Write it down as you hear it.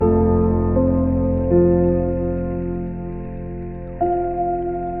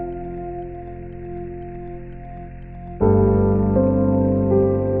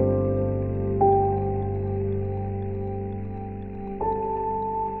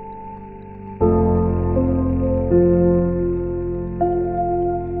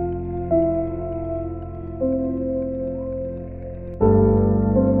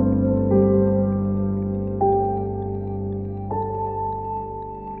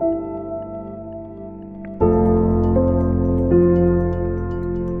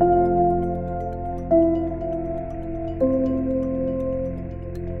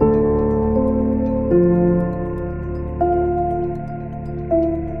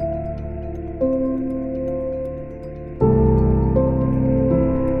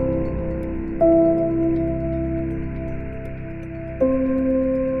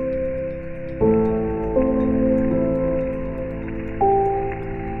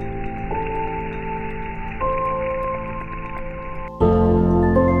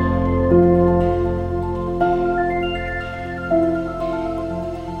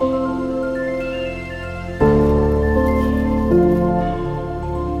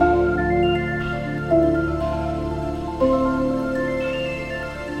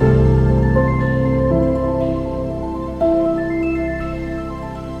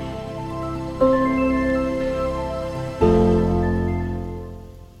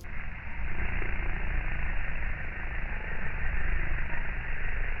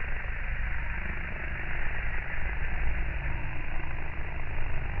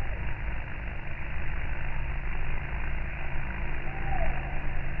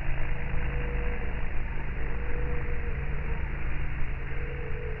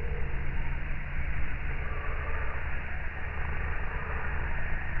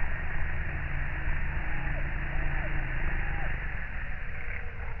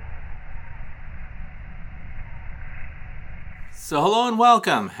So hello and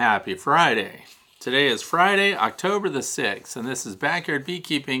welcome. Happy Friday. Today is Friday, October the 6th, and this is Backyard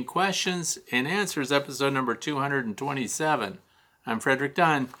Beekeeping Questions and Answers, episode number 227. I'm Frederick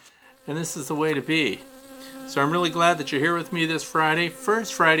Dunn, and this is the way to be. So I'm really glad that you're here with me this Friday,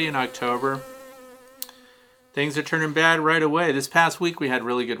 first Friday in October. Things are turning bad right away. This past week we had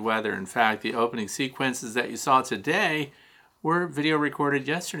really good weather. In fact, the opening sequences that you saw today were video recorded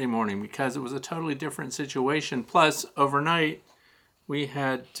yesterday morning because it was a totally different situation. Plus, overnight, we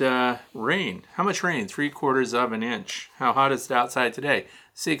had rain. How much rain? 3/4 of an inch. How hot is it outside today?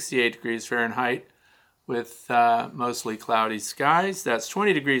 68 degrees Fahrenheit with mostly cloudy skies. That's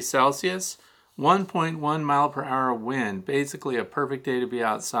 20 degrees Celsius, 1.1 mile per hour wind. Basically a perfect day to be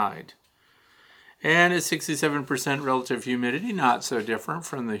outside. And it's 67% relative humidity, not so different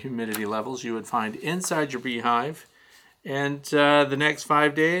from the humidity levels you would find inside your beehive. And the next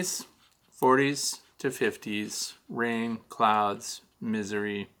 5 days, 40s to 50s, rain, clouds,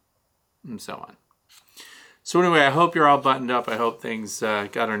 misery, and so on. So anyway, I hope you're all buttoned up. I hope things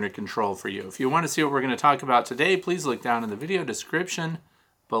got under control for you. If you want to see what we're going to talk about today, please look down in the video description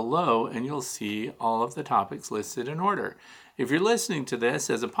below and you'll see all of the topics listed in order. If you're listening to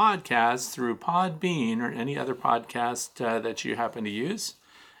this as a podcast through Podbean or any other podcast that you happen to use,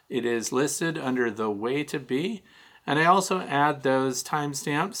 it is listed under The Way to Be. And I also add those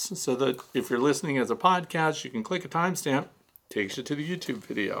timestamps so that if you're listening as a podcast, you can click a timestamp, takes you to the YouTube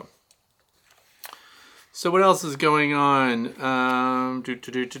video. So what else is going on?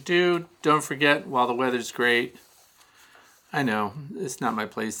 Don't forget, while the weather's great, I know it's not my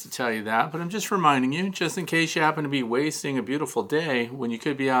place to tell you that, but I'm just reminding you, just in case you happen to be wasting a beautiful day when you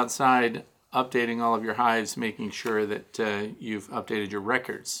could be outside updating all of your hives, making sure that you've updated your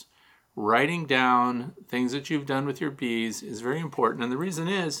records. Writing down things that you've done with your bees is very important, and the reason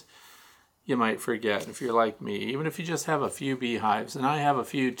is you might forget if you're like me, even if you just have a few beehives, and I have a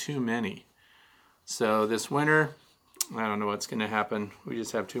few too many. So this winter, I don't know what's going to happen. We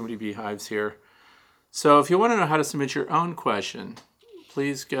just have too many beehives here. So if you want to know how to submit your own question,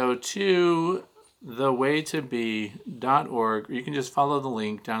 please go to thewaytobe.org, or you can just follow the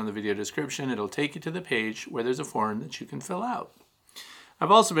link down in the video description. It'll take you to the page where there's a form that you can fill out.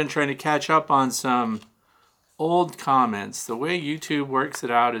 I've also been trying to catch up on some old comments. The way YouTube works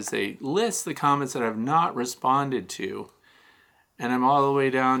it out is they list the comments that I've not responded to, and I'm all the way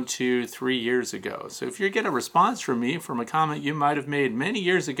down to 3 years ago. So if you get a response from me from a comment you might have made many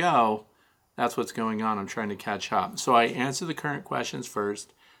years ago, that's what's going on. I'm trying to catch up. So I answer the current questions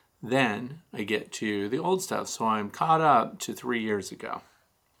first, then I get to the old stuff. So I'm caught up to 3 years ago,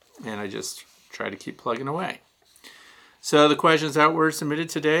 and I just try to keep plugging away. So the questions that were submitted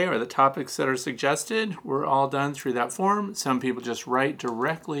today, or the topics that are suggested, were all done through that form. Some people just write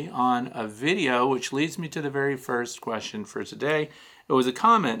directly on a video, which leads me to the very first question for today. It was a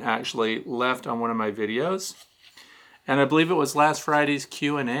comment actually left on one of my videos, and I believe it was last Friday's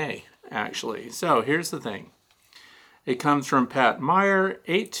Q&A actually. So here's the thing. It comes from Pat Meyer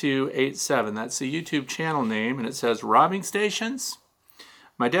 8287. That's the YouTube channel name, and it says, "Robbing stations?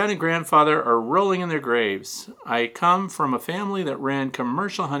 My dad and grandfather are rolling in their graves. I come from a family that ran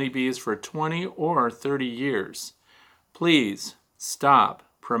commercial honeybees for 20 or 30 years. Please stop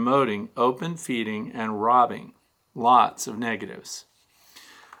promoting open feeding and robbing. Lots of negatives.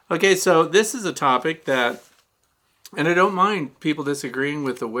 Okay, so this is a topic that, and I don't mind people disagreeing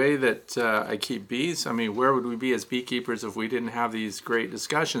with the way that I keep bees. I mean, where would we be as beekeepers if we didn't have these great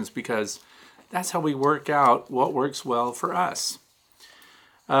discussions? Because that's how we work out what works well for us.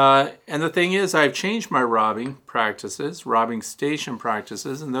 And the thing is, I've changed my robbing practices, robbing station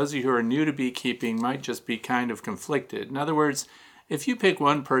practices, and those of you who are new to beekeeping might just be kind of conflicted. In other words, if you pick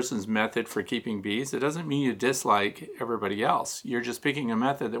one person's method for keeping bees, it doesn't mean you dislike everybody else. You're just picking a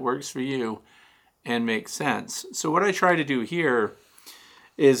method that works for you and makes sense. So what I try to do here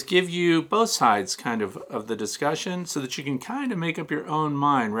is give you both sides kind of the discussion so that you can kind of make up your own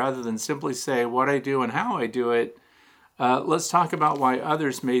mind rather than simply say what I do and how I do it. Let's talk about why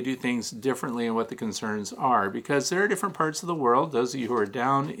others may do things differently and what the concerns are, because there are different parts of the world. Those of you who are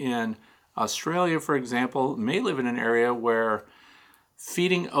down in Australia, for example, may live in an area where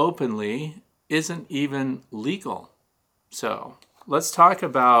feeding openly isn't even legal. So let's talk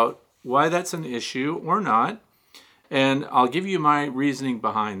about why that's an issue or not, and I'll give you my reasoning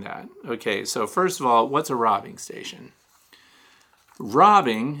behind that. Okay, so first of all, what's a robbing station?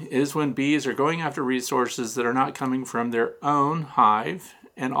 Robbing is when bees are going after resources that are not coming from their own hive,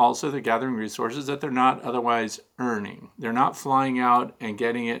 and also they're gathering resources that they're not otherwise earning. They're not flying out and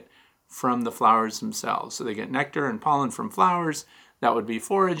getting it from the flowers themselves. So they get nectar and pollen from flowers. That would be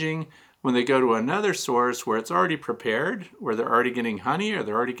foraging. When they go to another source where it's already prepared, where they're already getting honey or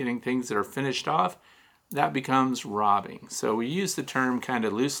they're already getting things that are finished off, that becomes robbing. So we use the term kind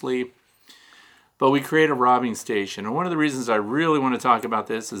of loosely, but we create a robbing station. And one of the reasons I really want to talk about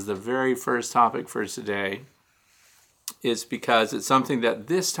this is the very first topic for today is because it's something that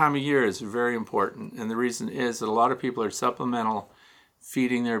this time of year is very important. And the reason is that a lot of people are supplemental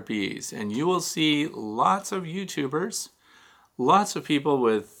feeding their bees. And you will see lots of YouTubers, lots of people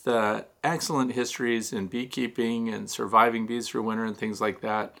with excellent histories in beekeeping and surviving bees through winter and things like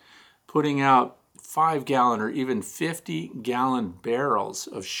that, putting out 5-gallon or even 50-gallon barrels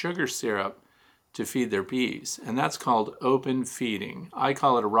of sugar syrup to feed their bees. And that's called open feeding. I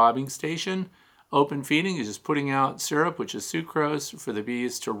call it a robbing station. Open feeding is just putting out syrup, which is sucrose, for the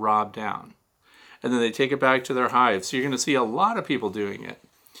bees to rob down. And then they take it back to their hive. So you're going to see a lot of people doing it.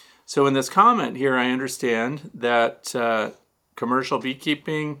 So in this comment here, I understand that commercial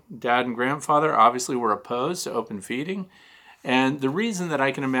beekeeping, dad and grandfather obviously were opposed to open feeding. And the reason that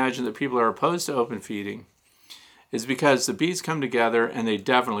I can imagine that people are opposed to open feeding is because the bees come together and they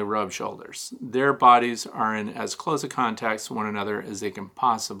definitely rub shoulders. Their bodies are in as close a contact to one another as they can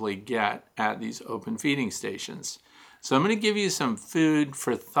possibly get at these open feeding stations. So I'm going to give you some food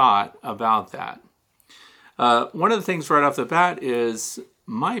for thought about that. One of the things right off the bat is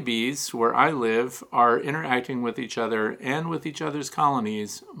my bees, where I live, are interacting with each other and with each other's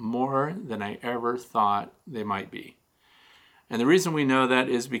colonies more than I ever thought they might be. And the reason we know that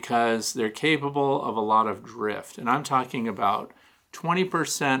is because they're capable of a lot of drift. And I'm talking about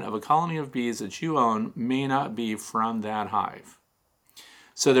 20% of a colony of bees that you own may not be from that hive.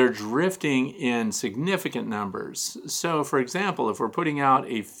 So they're drifting in significant numbers. So for example, if we're putting out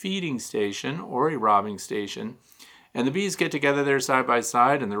a feeding station or a robbing station, and the bees get together there side by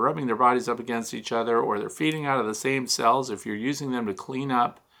side and they're rubbing their bodies up against each other, or they're feeding out of the same cells if you're using them to clean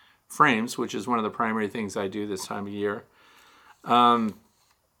up frames, which is one of the primary things I do this time of year.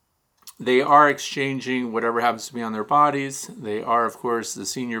 They are exchanging whatever happens to be on their bodies. They are, of course, the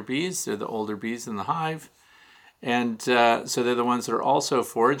senior bees. They're the older bees in the hive. And so they're the ones that are also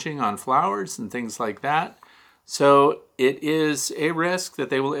foraging on flowers and things like that. So it is a risk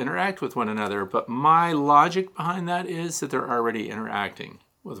that they will interact with one another. But my logic behind that is that they're already interacting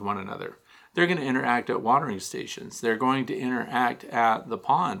with one another. They're going to interact at watering stations. They're going to interact at the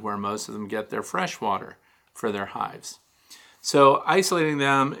pond where most of them get their fresh water for their hives. So isolating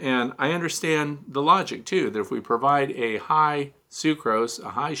them, and I understand the logic too, that if we provide a high sucrose,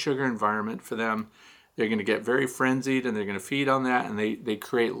 a high sugar environment for them, they're going to get very frenzied and they're going to feed on that, and they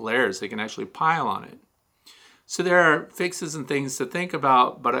create layers. They can actually pile on it. So there are fixes and things to think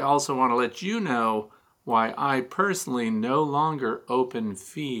about, but I also want to let you know why I personally no longer open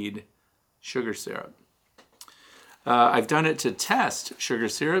feed sugar syrup. I've done it to test sugar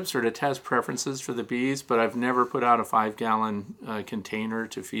syrups or to test preferences for the bees, but I've never put out a 5-gallon container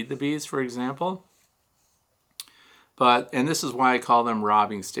to feed the bees, for example. And this is why I call them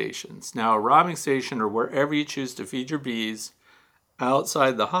robbing stations. Now, a robbing station, or wherever you choose to feed your bees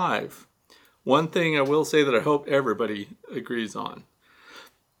outside the hive, one thing I will say that I hope everybody agrees on,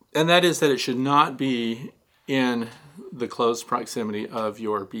 and that is that it should not be in the close proximity of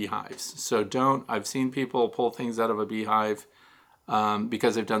your beehives. So I've seen people pull things out of a beehive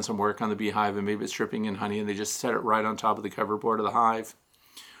because they've done some work on the beehive and maybe it's dripping in honey and they just set it right on top of the cover board of the hive.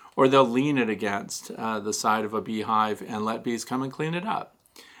 Or they'll lean it against the side of a beehive and let bees come and clean it up.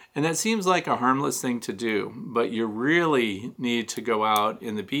 And that seems like a harmless thing to do, but you really need to go out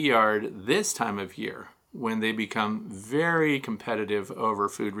in the bee yard this time of year when they become very competitive over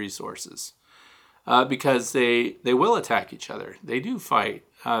food resources. Because they will attack each other. They do fight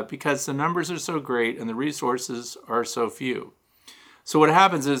because the numbers are so great and the resources are so few. So what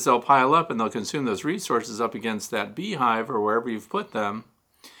happens is they'll pile up and they'll consume those resources up against that beehive or wherever you've put them.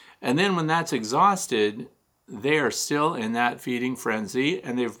 And then when that's exhausted, they are still in that feeding frenzy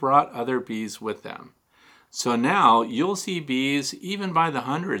and they've brought other bees with them. So now you'll see bees, even by the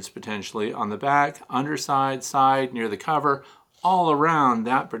hundreds potentially, on the back, underside, side, near the cover, all around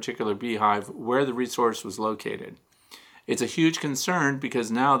that particular beehive where the resource was located. It's a huge concern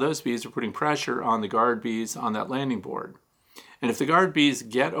because now those bees are putting pressure on the guard bees on that landing board. And if the guard bees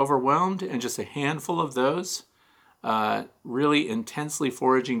get overwhelmed and just a handful of those really intensely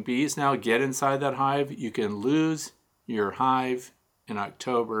foraging bees now get inside that hive, you can lose your hive in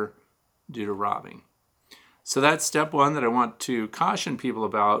October due to robbing. So that's step one that I want to caution people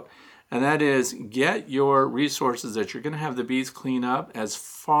about, and that is get your resources that you're going to have the bees clean up as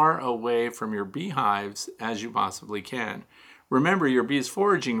far away from your beehives as you possibly can. Remember, your bees'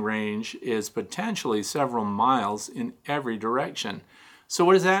 foraging range is potentially several miles in every direction. So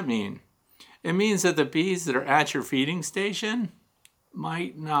what does that mean? It means that the bees that are at your feeding station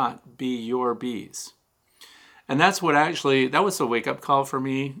might not be your bees. And that was a wake-up call for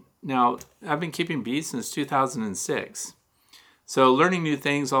me. Now, I've been keeping bees since 2006. So learning new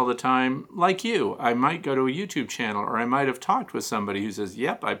things all the time, like you, I might go to a YouTube channel or I might have talked with somebody who says,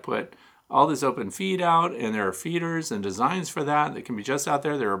 yep, I put all this open feed out and there are feeders and designs for that can be just out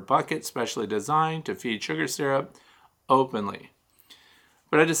there. There are buckets specially designed to feed sugar syrup openly.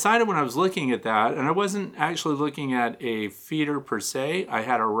 But I decided when I was looking at that, and I wasn't actually looking at a feeder per se, I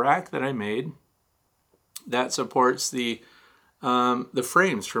had a rack that I made that supports the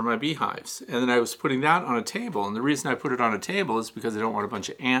frames for my beehives. And then I was putting that on a table. And the reason I put it on a table is because I don't want a bunch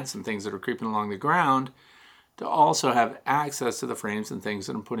of ants and things that are creeping along the ground to also have access to the frames and things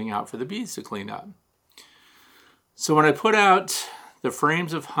that I'm putting out for the bees to clean up. So when I put out the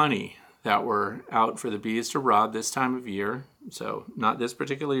frames of honey that were out for the bees to rob this time of year, so not this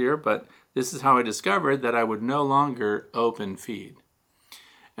particular year, but this is how I discovered that I would no longer open feed.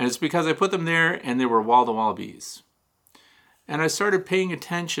 And it's because I put them there and they were wall-to-wall bees. And I started paying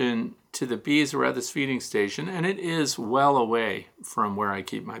attention to the bees that were at this feeding station, and it is well away from where I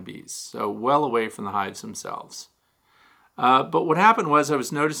keep my bees, so well away from the hives themselves. But what happened was I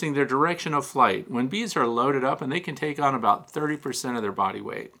was noticing their direction of flight. When bees are loaded up, and they can take on about 30% of their body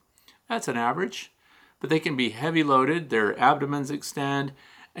weight. That's an average, but they can be heavy loaded, their abdomens extend,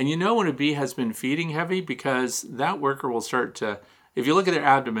 and you know when a bee has been feeding heavy because that worker will start to, if you look at their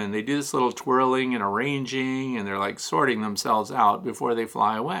abdomen, they do this little twirling and arranging, and they're like sorting themselves out before they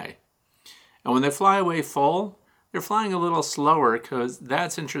fly away. And when they fly away full, they're flying a little slower because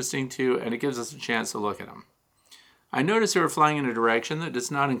that's interesting too, and it gives us a chance to look at them. I noticed they were flying in a direction that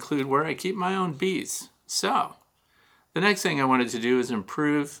does not include where I keep my own bees. So the next thing I wanted to do is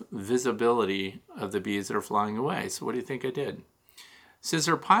improve visibility of the bees that are flying away. So what do you think I did? Since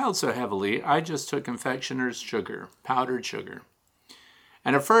they're piled so heavily, I just took confectioner's sugar, powdered sugar.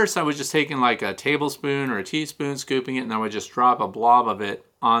 And at first I was just taking like a tablespoon or a teaspoon, scooping it, and I would just drop a blob of it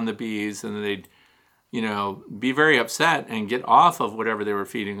on the bees, and then they'd, be very upset and get off of whatever they were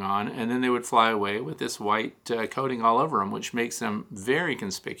feeding on, and then they would fly away with this white coating all over them, which makes them very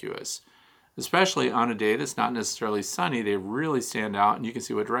conspicuous. Especially on a day that's not necessarily sunny, they really stand out and you can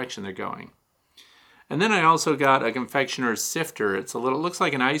see what direction they're going. And then I also got a confectioner's sifter. It looks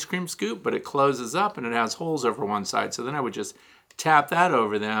like an ice cream scoop, but it closes up and it has holes over one side. So then I would just tap that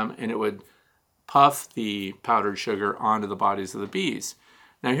over them and it would puff the powdered sugar onto the bodies of the bees.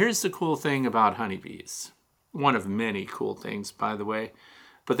 Now here's the cool thing about honeybees. One of many cool things, by the way,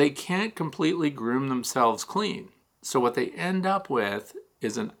 but they can't completely groom themselves clean. So what they end up with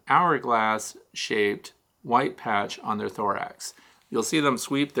is an hourglass-shaped white patch on their thorax. You'll see them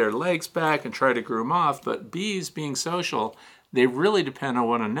sweep their legs back and try to groom off, but bees, being social, they really depend on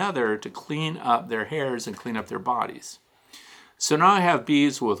one another to clean up their hairs and clean up their bodies. So now I have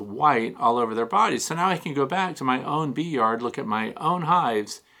bees with white all over their bodies. So now I can go back to my own bee yard, look at my own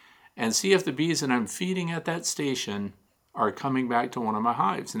hives, and see if the bees that I'm feeding at that station are coming back to one of my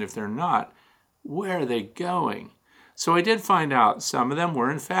hives. And if they're not, where are they going? So I did find out some of them were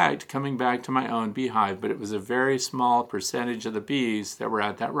in fact coming back to my own beehive, but it was a very small percentage of the bees that were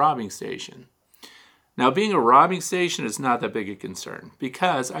at that robbing station. Now, being a robbing station is not that big a concern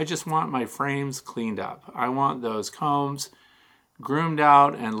because I just want my frames cleaned up. I want those combs groomed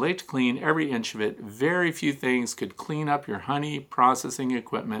out and licked clean, every inch of it. Very few things could clean up your honey processing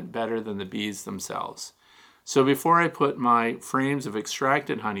equipment better than the bees themselves. So before I put my frames of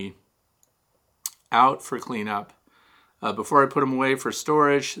extracted honey out for cleanup, before I put them away for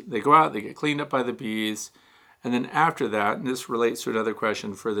storage, they go out, they get cleaned up by the bees. And then after that, and this relates to another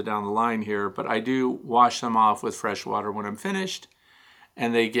question further down the line here, but I do wash them off with fresh water when I'm finished,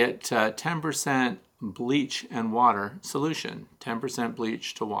 and they get 10% bleach and water solution, 10%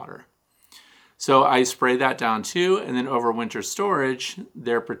 bleach to water. So I spray that down too, and then over winter storage,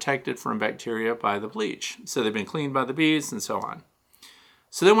 they're protected from bacteria by the bleach. So they've been cleaned by the bees and so on.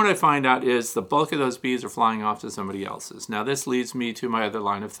 So then what I find out is the bulk of those bees are flying off to somebody else's. Now this leads me to my other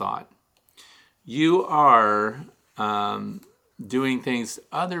line of thought. You are doing things to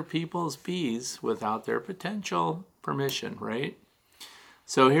other people's bees without their potential permission, right?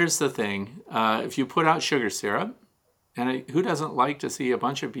 So here's the thing. If you put out sugar syrup, and who doesn't like to see a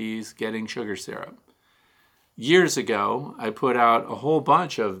bunch of bees getting sugar syrup? Years ago, I put out a whole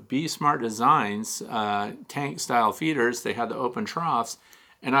bunch of Bee Smart Designs tank-style feeders. They had the open troughs,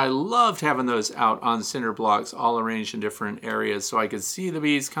 and I loved having those out on cinder blocks all arranged in different areas so I could see the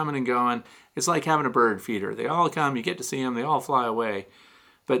bees coming and going. It's like having a bird feeder. They all come, you get to see them, they all fly away.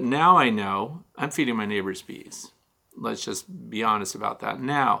 But now I know I'm feeding my neighbor's bees. Let's just be honest about that.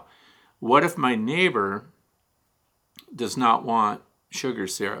 Now, what if my neighbor does not want sugar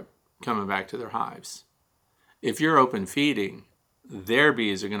syrup coming back to their hives? If you're open feeding, their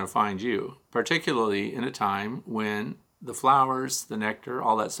bees are going to find you, particularly in a time when the flowers, the nectar,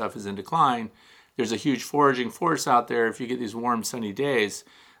 all that stuff is in decline. There's a huge foraging force out there. If you get these warm, sunny days,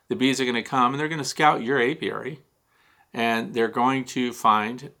 the bees are going to come and they're going to scout your apiary, and they're going to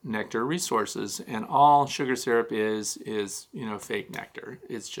find nectar resources. And all sugar syrup is fake nectar.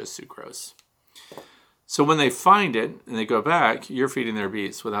 It's just sucrose. So when they find it and they go back, you're feeding their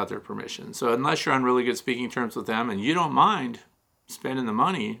bees without their permission. So unless you're on really good speaking terms with them and you don't mind spending the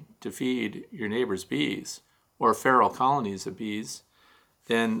money to feed your neighbor's bees or feral colonies of bees,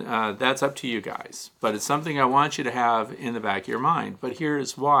 then that's up to you guys. But it's something I want you to have in the back of your mind. But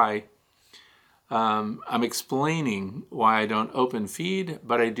here's why. I'm explaining why I don't open feed,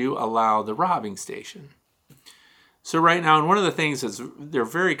 but I do allow the robbing station. So right now, and one of the things is they're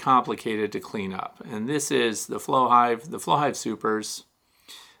very complicated to clean up. And this is the flow hive supers.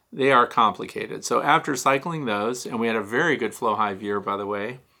 They are complicated. So after cycling those, and we had a very good flow hive year, by the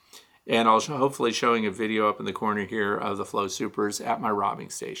way, and I'll hopefully showing a video up in the corner here of the flow supers at my robbing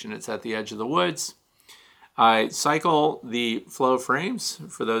station. It's at the edge of the woods. I cycle the flow frames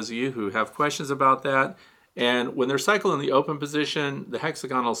for those of you who have questions about that. And when they're cycled in the open position, the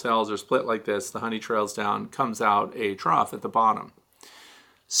hexagonal cells are split like this. The honey trails down, comes out a trough at the bottom.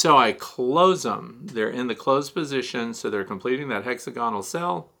 So I close them. They're in the closed position, so they're completing that hexagonal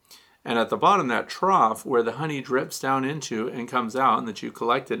cell. And at the bottom, that trough where the honey drips down into and comes out and that you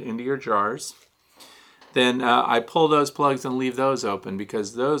collected into your jars, then I pull those plugs and leave those open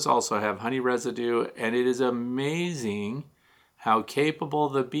because those also have honey residue. And it is amazing how capable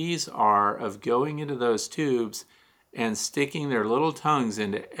the bees are of going into those tubes and sticking their little tongues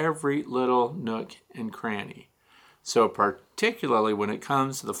into every little nook and cranny. So particularly when it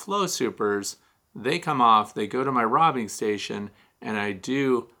comes to the flow supers, they come off, they go to my robbing station, and I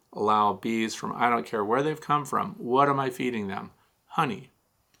do allow bees from, I don't care where they've come from. What am I feeding them? Honey.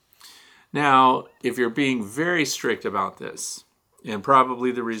 Now, if you're being very strict about this, and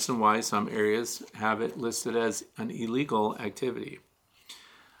probably the reason why some areas have it listed as an illegal activity,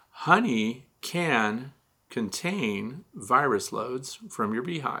 honey can contain virus loads from your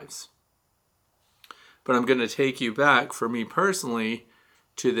beehives. But I'm going to take you back, for me personally,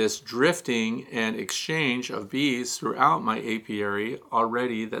 to this drifting and exchange of bees throughout my apiary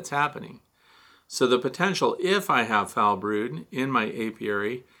already that's happening. So the potential, if I have foul brood in my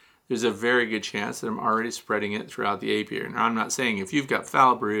apiary, there's a very good chance that I'm already spreading it throughout the apiary. Now, I'm not saying if you've got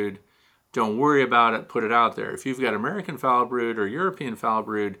foul brood, don't worry about it, put it out there. If you've got American foul brood or European foul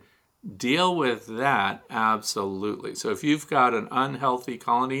brood, deal with that absolutely. So if you've got an unhealthy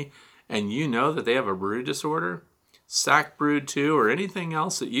colony and you know that they have a brood disorder, sac brood too, or anything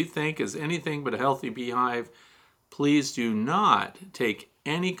else that you think is anything but a healthy beehive, please do not take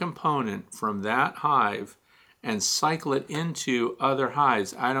any component from that hive and cycle it into other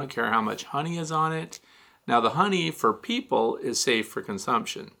hives. I don't care how much honey is on it. Now, the honey for people is safe for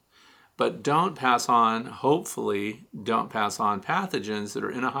consumption, but don't pass on, hopefully, don't pass on pathogens that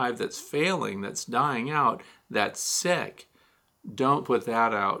are in a hive that's failing, that's dying out, that's sick. Don't put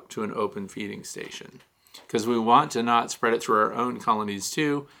that out to an open feeding station. because we want to not spread it through our own colonies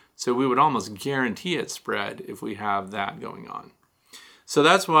too. So we would almost guarantee it spread if we have that going on. So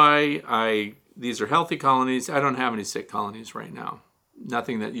that's why these are healthy colonies. I don't have any sick colonies right now.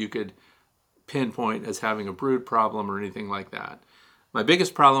 Nothing that you could pinpoint as having a brood problem or anything like that. My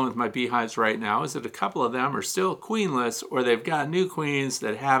biggest problem with my beehives right now is that a couple of them are still queenless, or they've got new queens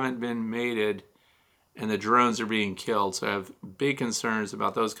that haven't been mated and the drones are being killed. So I have big concerns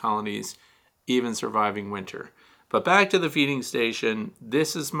about those colonies even surviving winter. But back to the feeding station,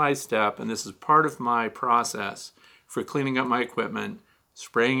 this is my step, and this is part of my process for cleaning up my equipment,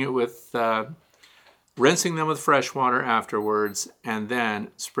 spraying it with, rinsing them with fresh water afterwards, and then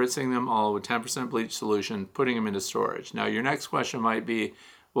spritzing them all with 10% bleach solution, putting them into storage. Now, your next question might be,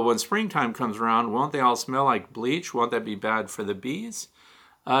 well, when springtime comes around, won't they all smell like bleach? Won't that be bad for the bees?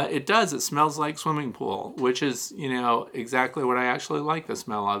 It does. It smells like swimming pool, which is, exactly what I actually like the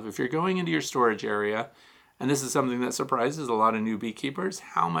smell of. If you're going into your storage area, and this is something that surprises a lot of new beekeepers,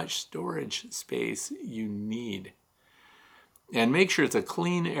 how much storage space you need. And make sure it's a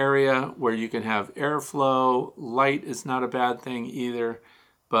clean area where you can have airflow. Light is not a bad thing either,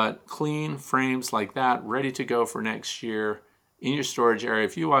 but clean frames like that, ready to go for next year in your storage area.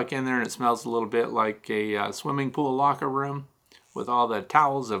 If you walk in there and it smells a little bit like a swimming pool locker room with all the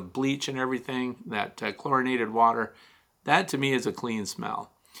towels of bleach and everything, that chlorinated water, that to me is a clean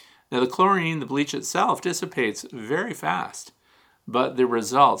smell. Now the chlorine, the bleach itself, dissipates very fast. But the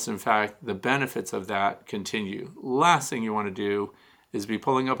results, in fact, the benefits of that continue. Last thing you want to do is be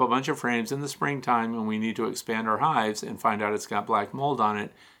pulling up a bunch of frames in the springtime when we need to expand our hives and find out it's got black mold on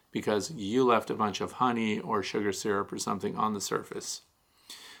it because you left a bunch of honey or sugar syrup or something on the surface.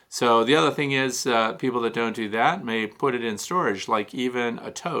 So the other thing is people that don't do that may put it in storage, like even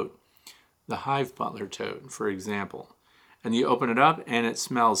a tote, the Hive Butler tote, for example. And you open it up and it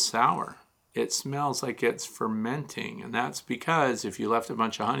smells sour. It smells like it's fermenting, and that's because if you left a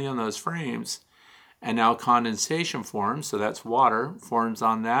bunch of honey on those frames and now condensation forms, so that's water, forms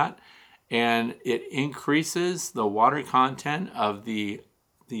on that, and it increases the water content of the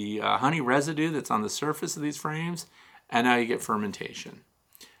honey residue that's on the surface of these frames, and now you get fermentation.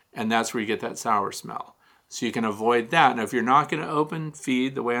 And that's where you get that sour smell. So you can avoid that. Now, if you're not going to open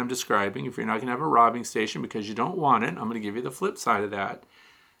feed the way I'm describing, if you're not going to have a robbing station because you don't want it, I'm going to give you the flip side of that.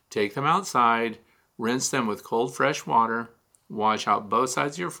 Take them outside, rinse them with cold, fresh water, wash out both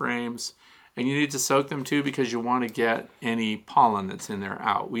sides of your frames, and you need to soak them too because you want to get any pollen that's in there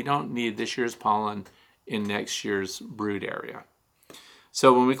out. We don't need this year's pollen in next year's brood area.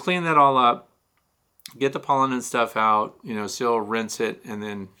 So when we clean that all up, get the pollen and stuff out, still rinse it and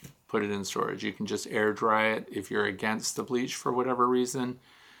then put it in storage. You can just air dry it if you're against the bleach for whatever reason.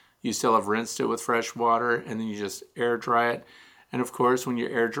 You still have rinsed it with fresh water and then you just air dry it. And of course, when you're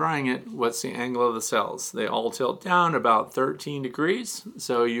air drying it, what's the angle of the cells? They all tilt down about 13 degrees.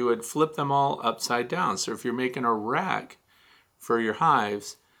 So you would flip them all upside down. So if you're making a rack for your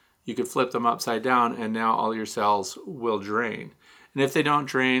hives, you could flip them upside down and now all your cells will drain. And if they don't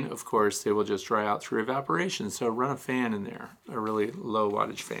drain, of course, they will just dry out through evaporation. So run a fan in there, a really low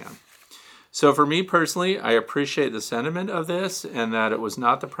wattage fan. So for me personally, I appreciate the sentiment of this and that it was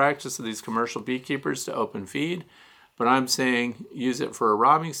not the practice of these commercial beekeepers to open feed. But I'm saying use it for a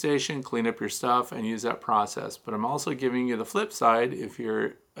robbing station, clean up your stuff, and use that process. But I'm also giving you the flip side. If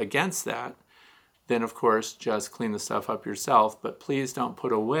you're against that, then of course just clean the stuff up yourself. But please don't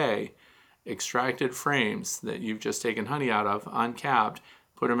put away extracted frames that you've just taken honey out of, uncapped,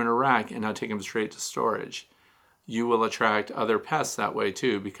 put them in a rack, and now take them straight to storage. You will attract other pests that way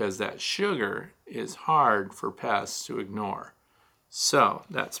too because that sugar is hard for pests to ignore. So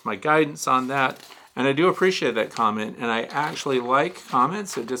that's my guidance on that. And I do appreciate that comment, and I actually like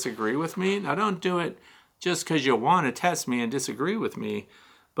comments that disagree with me. Now, don't do it just because you want to test me and disagree with me,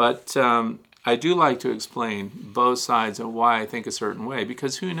 but I do like to explain both sides of why I think a certain way,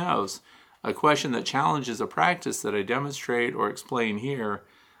 because who knows? A question that challenges a practice that I demonstrate or explain here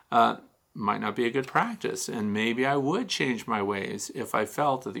might not be a good practice, and maybe I would change my ways if I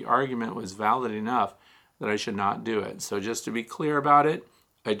felt that the argument was valid enough that I should not do it. So just to be clear about it,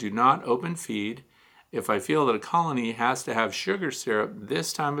 I do not open feed. If I feel that a colony has to have sugar syrup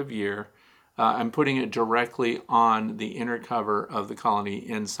this time of year, I'm putting it directly on the inner cover of the colony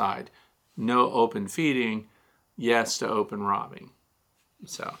inside. No open feeding, yes to open robbing.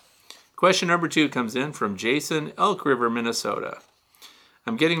 So, question number 2 comes in from Jason, Elk River, Minnesota.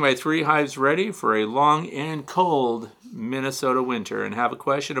 I'm getting my 3 hives ready for a long and cold Minnesota winter and have a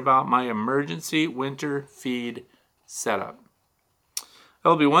question about my emergency winter feed setup. I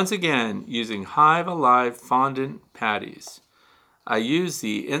will be once again using Hive Alive fondant patties. I use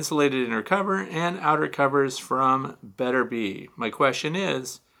the insulated inner cover and outer covers from Better Bee. My question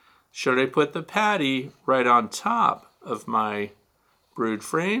is, should I put the patty right on top of my brood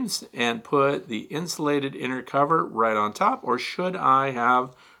frames and put the insulated inner cover right on top, or should I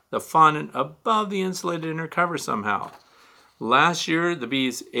have the fondant above the insulated inner cover somehow? Last year, the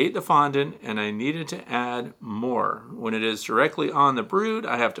bees ate the fondant and I needed to add more. When it is directly on the brood,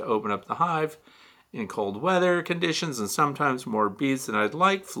 I have to open up the hive. In cold weather conditions and sometimes more bees than I'd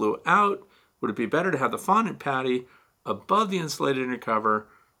like flew out. Would it be better to have the fondant patty above the insulated inner cover?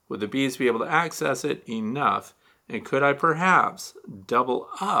 Would the bees be able to access it enough? And could I perhaps double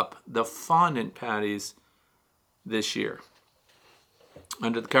up the fondant patties this year?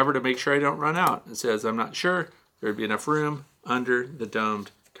 Under the cover to make sure I don't run out. It says, I'm not sure. There'd be enough room under the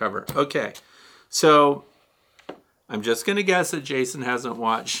domed cover. Okay, so I'm just going to guess that Jason hasn't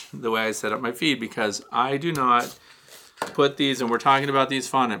watched the way I set up my feed, because I do not put these, and we're talking about these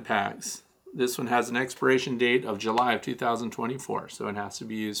fondant packs. This one has an expiration date of July of 2024, so it has to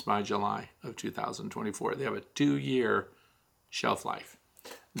be used by July of 2024. They have a 2-year shelf life.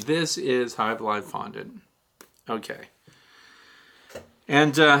 This is Hive Live fondant. Okay.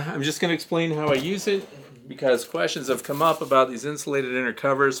 And I'm just going to explain how I use it, because questions have come up about these insulated inner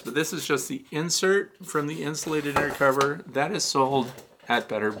covers, but this is just the insert from the insulated inner cover that is sold at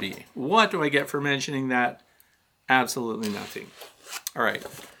Better Bee. What do I get for mentioning that? Absolutely nothing. All right.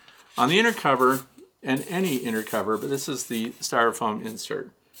 On the inner cover, and any inner cover, but this is the styrofoam insert,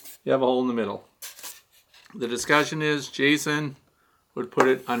 you have a hole in the middle. The discussion is Jason would put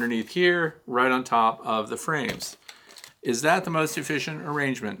it underneath here, right on top of the frames. Is that the most efficient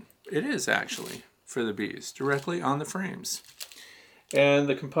arrangement? It is, actually, for the bees, directly on the frames. And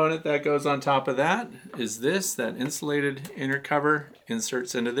the component that goes on top of that is this, that insulated inner cover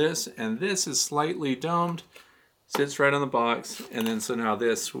inserts into this, and this is slightly domed, sits right on the box, and then so now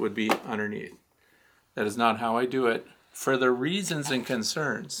this would be underneath. That is not how I do it, for the reasons and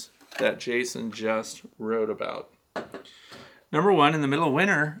concerns that Jason just wrote about. Number one, in the middle of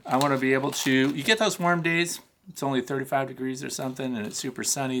winter, I want to be able to, you get those warm days, it's only 35 degrees or something, and it's super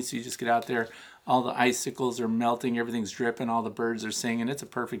sunny, so you just get out there, all the icicles are melting, everything's dripping, all the birds are singing, it's a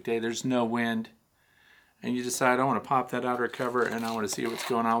perfect day, there's no wind, and you decide, I want to pop that outer cover, and I want to see what's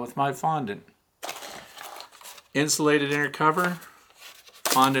going on with my fondant. Insulated inner cover,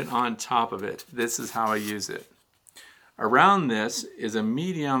 fondant on top of it. This is how I use it. Around this is a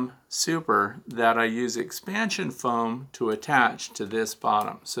medium super that I use expansion foam to attach to this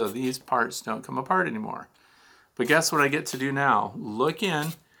bottom, so these parts don't come apart anymore. But guess what I get to do now? Look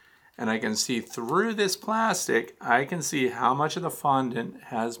in, and I can see through this plastic, I can see how much of the fondant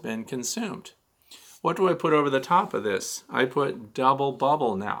has been consumed. What do I put over the top of this? I put double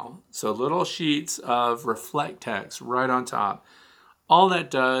bubble now. So little sheets of Reflectex right on top. All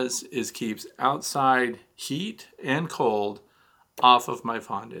that does is keeps outside heat and cold off of my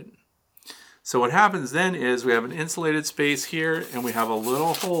fondant. So what happens then is we have an insulated space here, and we have a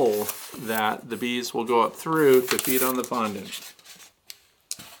little hole that the bees will go up through to feed on the fondant.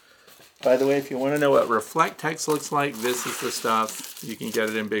 By the way, if you want to know what Reflectex looks like, this is the stuff. You can get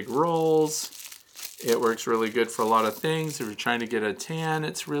it in big rolls. It works really good for a lot of things. If you're trying to get a tan,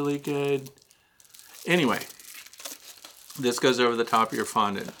 it's really good. Anyway, this goes over the top of your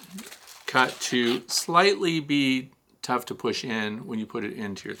fondant. Cut to slightly be tough to push in when you put it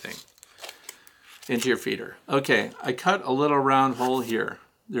into your thing, into your feeder. Okay, I cut a little round hole here.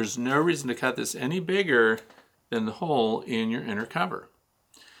 There's no reason to cut this any bigger than the hole in your inner cover.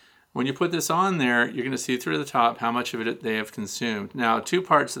 When you put this on there, you're going to see through the top how much of it they have consumed. Now, 2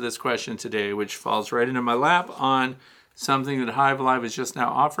 parts of this question today, which falls right into my lap on something that Hive Live has just now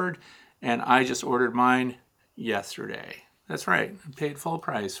offered, and I just ordered mine yesterday. That's right, I paid full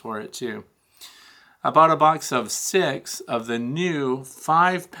price for it too. I bought a box of 6 of the new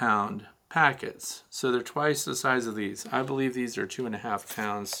 5-pound packets. So they're twice the size of these. I believe these are 2.5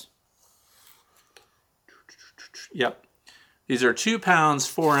 pounds. Yep. These are 2 pounds,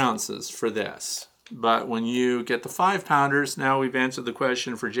 4 ounces for this. But when you get the 5-pounders, now we've answered the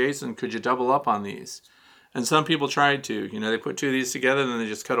question for Jason, could you double up on these? And some people tried to. You know, they put 2 of these together, and then they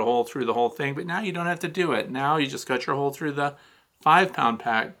just cut a hole through the whole thing. But now you don't have to do it. Now you just cut your hole through the 5-pound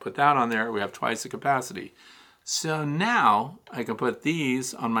pack, put that on there, we have twice the capacity. So now I can put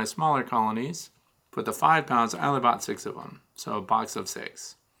these on my smaller colonies, put the 5 pounds, I only bought 6 of them, so a box of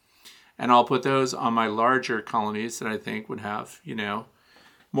 6. And I'll put those on my larger colonies that I think would have, you know,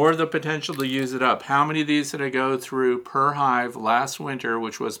 more of the potential to use it up. How many of these did I go through per hive last winter,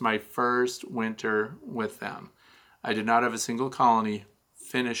 which was my first winter with them? I did not have a single colony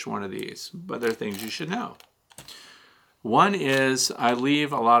finish one of these, but they're things you should know. One is I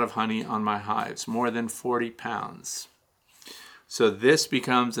leave a lot of honey on my hives, more than 40 pounds. So this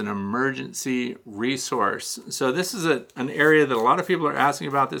becomes an emergency resource. So this is an area that a lot of people are asking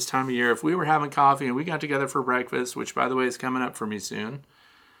about this time of year. If we were having coffee and we got together for breakfast, which by the way is coming up for me soon,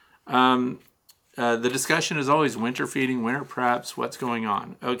 the discussion is always winter feeding, winter preps, what's going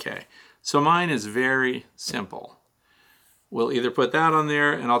on. Okay, so mine is very simple. We'll either put that on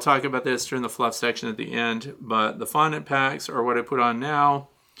there, and I'll talk about this during the fluff section at the end, but the fondant packs are what I put on now.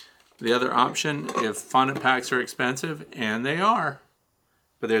 The other option, if fondant packs are expensive, and they are,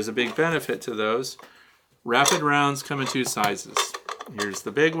 but there's a big benefit to those, rapid rounds come in two sizes. Here's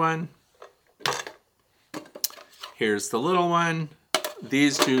the big one. Here's the little one.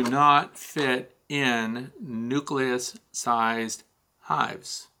 These do not fit in nucleus-sized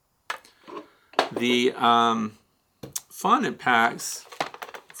hives. The fondant packs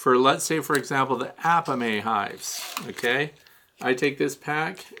for, let's say, for example, the Apame hives, okay? I take this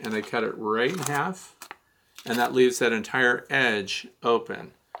pack and I cut it right in half, and that leaves that entire edge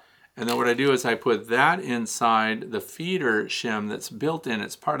open. And then what I do is I put that inside the feeder shim that's built in.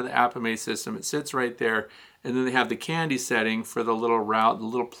 It's part of the Apame system. It sits right there. And then they have the candy setting for the little route, the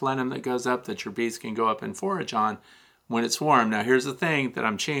little plenum that goes up that your bees can go up and forage on when it's warm. Now here's the thing that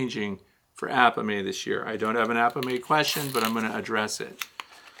I'm changing for Apame this year. I don't have an Apame question, but I'm going to address it.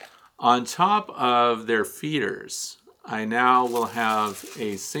 On top of their feeders, I now will have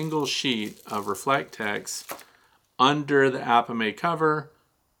a single sheet of Reflectex under the Apame cover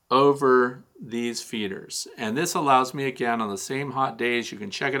over these feeders. And this allows me, again, on the same hot days, you can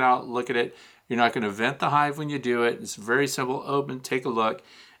check it out, look at it. You're not going to vent the hive when you do it. It's very simple. Open, take a look.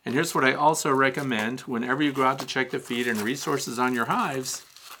 And here's what I also recommend whenever you go out to check the feed and resources on your hives.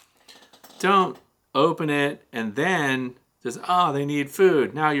 Don't open it and then just, oh, they need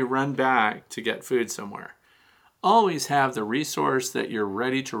food. Now you run back to get food somewhere. Always have the resource that you're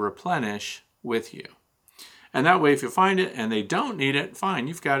ready to replenish with you. And that way, if you find it and they don't need it, fine,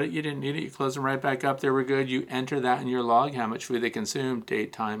 you've got it, you didn't need it, you close them right back up, they were good, you enter that in your log, how much food they consumed,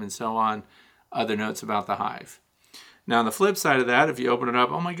 date, time, and so on, other notes about the hive. Now, on the flip side of that, if you open it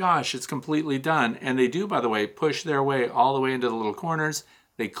up, oh my gosh, it's completely done. And they do, by the way, push their way all the way into the little corners.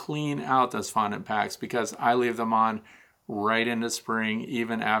 They clean out those fondant packs because I leave them on right into spring,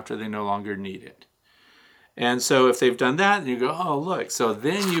 even after they no longer need it. And so if they've done that, you go, oh, look. So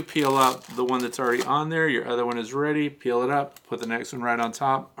then you peel up the one that's already on there. Your other one is ready. Peel it up. Put the next one right on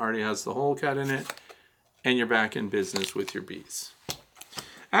top. Already has the hole cut in it. And you're back in business with your bees.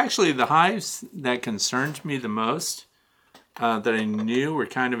 Actually, the hives that concerned me the most, that I knew were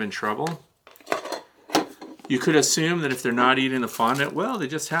kind of in trouble, you could assume that if they're not eating the fondant, well, they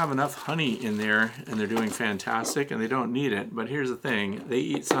just have enough honey in there and they're doing fantastic and they don't need it. But here's the thing. They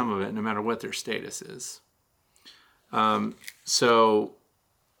eat some of it no matter what their status is. So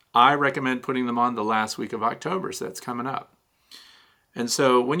I recommend putting them on the last week of October, so that's coming up. And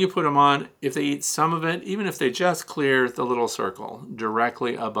so when you put them on, if they eat some of it, even if they just clear the little circle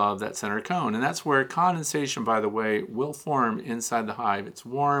directly above that center cone, and that's where condensation, by the way, will form inside the hive. It's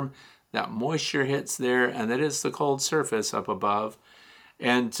warm, that moisture hits there, and that is the cold surface up above.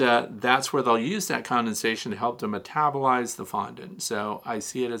 And that's where they'll use that condensation to help to metabolize the fondant. So I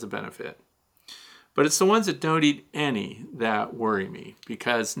see it as a benefit. But it's the ones that don't eat any that worry me,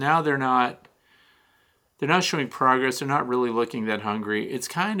 because now they're not showing progress. They're not really looking that hungry. It's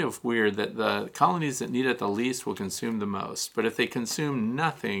kind of weird that the colonies that need it the least will consume the most. But if they consume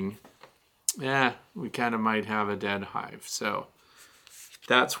nothing, we kind of might have a dead hive. So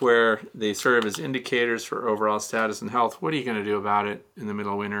that's where they serve as indicators for overall status and health. What are you going to do about it in the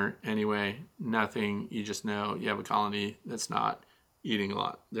middle of winter anyway? Nothing. You just know you have a colony that's not eating a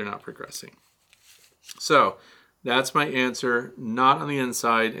lot. They're not progressing. So that's my answer, not on the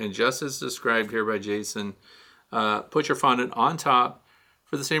inside, and just as described here by Jason, put your fondant on top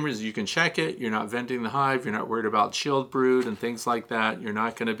for the same reason. You can check it, you're not venting the hive, you're not worried about chilled brood and things like that. You're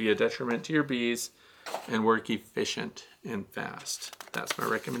not going to be a detriment to your bees, and work efficient and fast. That's my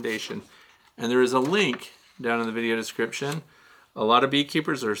recommendation. And there is a link down in the video description. A lot of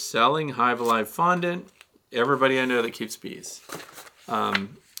beekeepers are selling Hive Alive fondant. Everybody I know that keeps bees.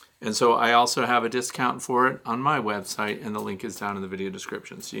 And so I also have a discount for it on my website, and the link is down in the video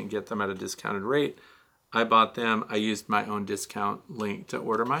description. So you can get them at a discounted rate. I bought them. I used my own discount link to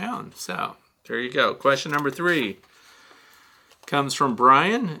order my own. So there you go. Question number 3 comes from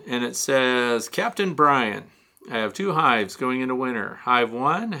Brian, and it says, Captain Brian, I have 2 hives going into winter. Hive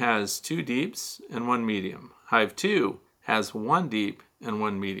 1 has 2 deeps and 1 medium. Hive 2 has 1 deep and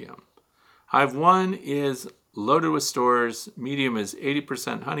 1 medium. Hive 1 is loaded with stores. Medium is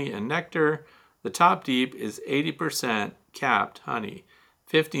 80% honey and nectar. The top deep is 80% capped honey,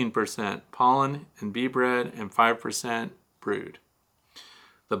 15% pollen and bee bread, and 5% brood.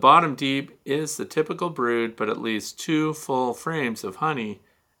 The bottom deep is the typical brood, but at least 2 full frames of honey,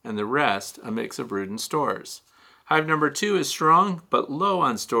 and the rest a mix of brood and stores. Hive number 2 is strong, but low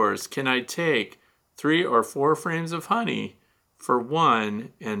on stores. Can I take 3 or 4 frames of honey for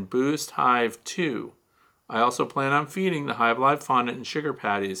 1 and boost hive 2? I also plan on feeding the Hive Life fondant and sugar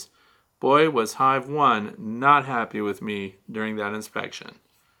patties. Boy, was hive 1 not happy with me during that inspection.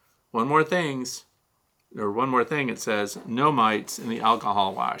 One more thing, it says, no mites in the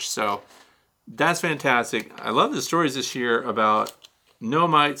alcohol wash. So that's fantastic. I love the stories this year about no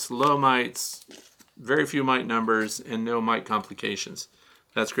mites, low mites, very few mite numbers, and no mite complications.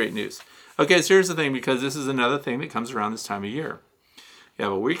 That's great news. Okay, so here's the thing, because this is another thing that comes around this time of year. You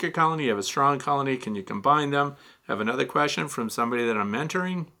have a weaker colony, you have a strong colony. Can you combine them? I have another question from somebody that I'm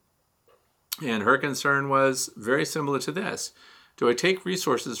mentoring, and her concern was very similar to this. Do I take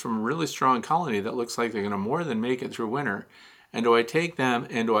resources from a really strong colony that looks like they're going to more than make it through winter, and do I take them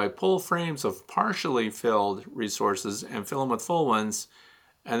and do I pull frames of partially filled resources and fill them with full ones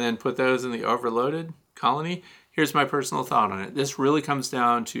and then put those in the overloaded colony? Here's my personal thought on it. This really comes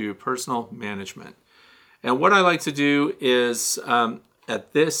down to personal management. And what I like to do is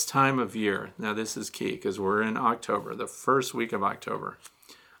at this time of year, now this is key because we're in October, the first week of October,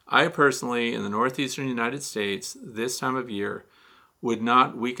 I personally, in the northeastern United States, this time of year, would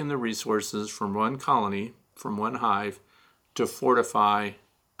not weaken the resources from one colony, from one hive, to fortify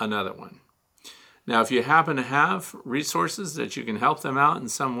another one. Now, if you happen to have resources that you can help them out in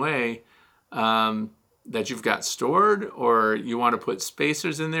some way that you've got stored, or you want to put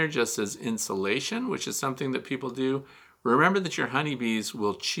spacers in there just as insulation, which is something that people do, remember that your honeybees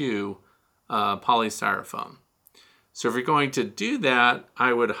will chew polystyrofoam. So if you're going to do that,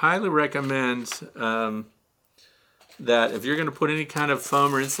 I would highly recommend that if you're going to put any kind of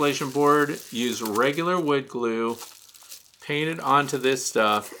foam or insulation board, use regular wood glue, paint it onto this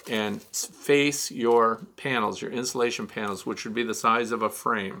stuff, and face your panels, your insulation panels, which would be the size of a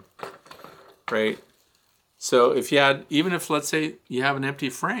frame, right? So if you had, even if let's say you have an empty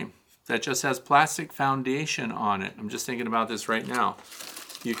frame that just has plastic foundation on it, I'm just thinking about this right now,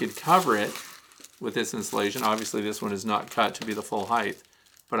 you could cover it with this insulation. Obviously this one is not cut to be the full height,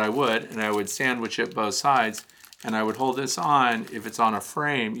 but I would sandwich it both sides, and I would hold this on. If it's on a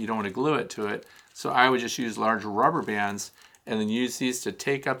frame, you don't want to glue it to it, so I would just use large rubber bands and then use these to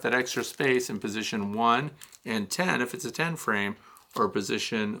take up that extra space in position 1 and 10 if it's a 10 frame, or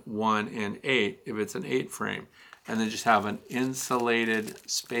position 1 and 8 if it's an 8 frame, and then just have an insulated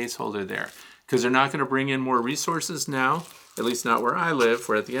space holder there, because they're not going to bring in more resources now, at least not where I live.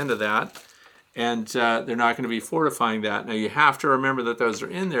 We're at the end of that, and they're not going to be fortifying that. Now you have to remember that those are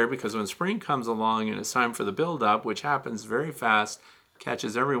in there, because when spring comes along and it's time for the buildup, which happens very fast,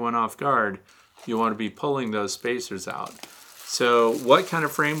 catches everyone off guard, you want to be pulling those spacers out. So what kind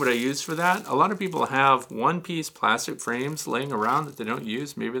of frame would I use for that? A lot of people have one-piece plastic frames laying around that they don't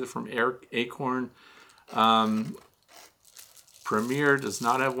use. Maybe they're from Acorn. Premier does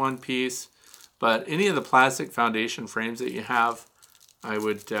not have one piece. But any of the plastic foundation frames that you have, I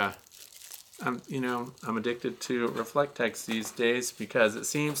would, I'm addicted to Reflectex these days because it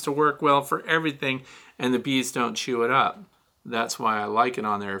seems to work well for everything and the bees don't chew it up. That's why I like it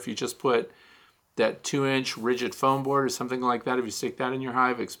on there. If you just put that 2-inch rigid foam board or something like that, if you stick that in your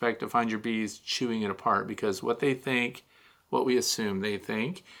hive, expect to find your bees chewing it apart, because what they think, what we assume they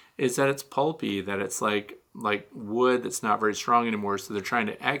think, is that it's pulpy, that it's like wood that's not very strong anymore, so they're trying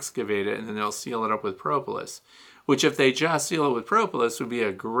to excavate it and then they'll seal it up with propolis, which if they just seal it with propolis would be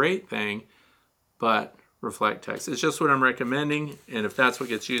a great thing, but Reflectex. It's just what I'm recommending, and if that's what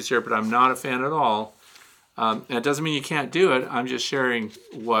gets used here, but I'm not a fan at all. And it doesn't mean you can't do it. I'm just sharing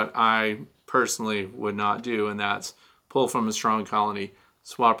what I personally would not do, and that's pull from a strong colony,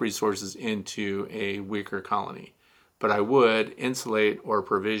 swap resources into a weaker colony. But I would insulate or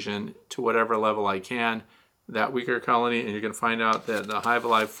provision to whatever level I can that weaker colony, and you're going to find out that the Hive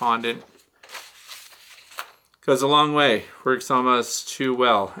Alive fondant goes a long way, works almost too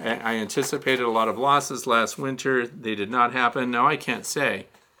well. I anticipated a lot of losses last winter. They did not happen. Now I can't say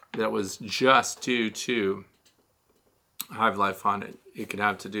that was just due to Hive Life fondant. It could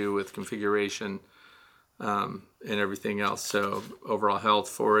have to do with configuration and everything else. So overall health,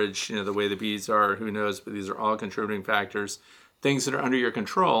 forage, the way the bees are, who knows, but these are all contributing factors. Things that are under your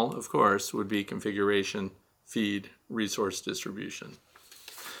control, of course, would be configuration, feed, resource distribution.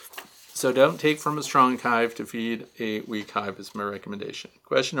 So don't take from a strong hive to feed a weak hive is my recommendation.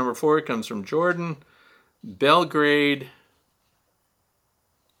 Question number 4 comes from Jordan, Belgrade,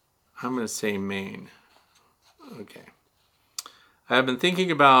 I'm going to say Maine. Okay. I have been thinking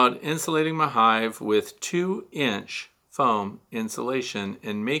about insulating my hive with 2-inch foam insulation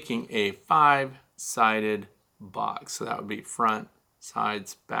and making a 5-sided box. So that would be front,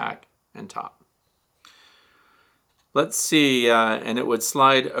 sides, back, and top. Let's see, and it would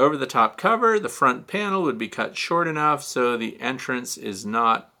slide over the top cover. The front panel would be cut short enough so the entrance is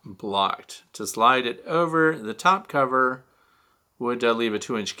not blocked. To slide it over, the top cover would leave a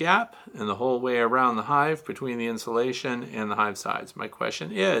 2-inch gap and the whole way around the hive between the insulation and the hive sides. My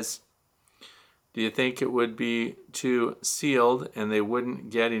question is, do you think it would be too sealed and they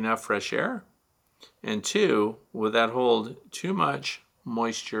wouldn't get enough fresh air? And 2, would that hold too much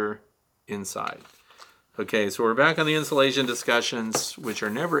moisture inside? Okay, so we're back on the insulation discussions, which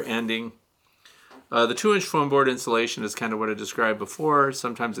are never ending. The 2-inch foam board insulation is kind of what I described before.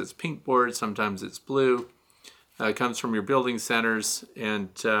 Sometimes it's pink board, sometimes it's blue. It comes from your building centers, and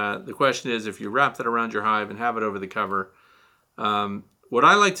the question is, if you wrap that around your hive and have it over the cover, what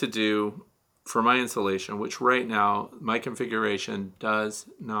I like to do for my insulation, which right now my configuration does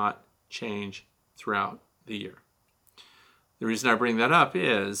not change throughout the year. The reason I bring that up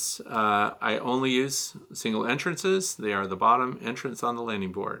is I only use single entrances. They are the bottom entrance on the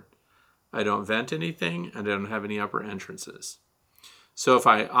landing board. I don't vent anything, and I don't have any upper entrances. So if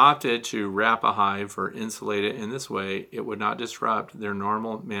I opted to wrap a hive or insulate it in this way, it would not disrupt their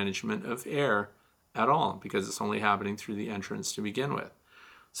normal management of air at all, because it's only happening through the entrance to begin with.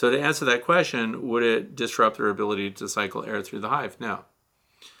 So to answer that question, would it disrupt their ability to cycle air through the hive? No.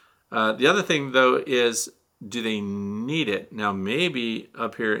 The other thing, though, is, do they need it? Now, maybe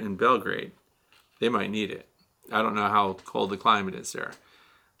up here in Belgrade, they might need it. I don't know how cold the climate is there.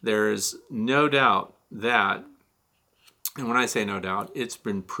 There's no doubt that, and when I say no doubt, it's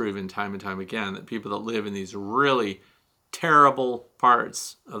been proven time and time again that people that live in these really terrible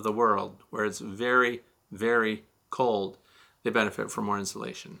parts of the world where it's very, very cold, they benefit from more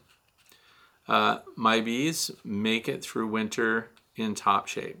insulation. My bees make it through winter in top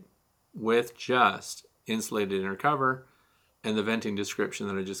shape with just insulated inner cover and the venting description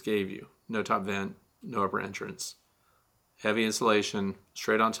that I just gave you. No top vent, no upper entrance. Heavy insulation,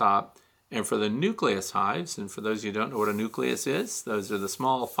 straight on top. And for the nucleus hives, and for those of you who don't know what a nucleus is, those are the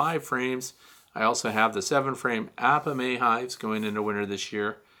small 5 frames. I also have the 7-frame Apame hives going into winter this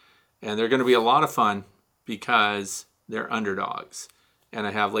year. And they're going to be a lot of fun because they're underdogs. And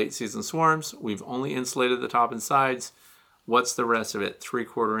I have late season swarms. We've only insulated the top and sides. What's the rest of it?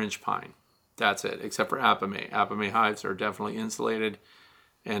 3/4 inch pine. That's it, except for Apame. Apame hives are definitely insulated,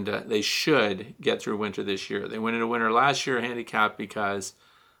 and they should get through winter this year. They went into winter last year handicapped because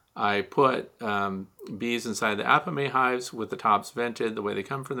I put bees inside the Apame hives with the tops vented the way they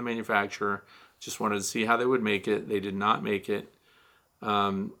come from the manufacturer. Just wanted to see how they would make it. They did not make it.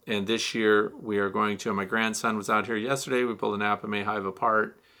 And this year we are going to, my grandson was out here yesterday. We pulled an Apame hive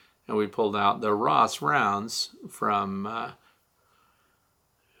apart, and we pulled out the Ross rounds from,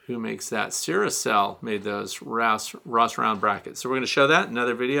 who makes that? Ciracell made those Ross round brackets. So we're going to show that in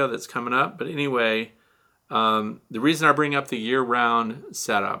another video that's coming up. But anyway, the reason I bring up the year-round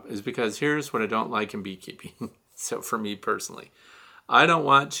setup is because here's what I don't like in beekeeping. So for me personally, I don't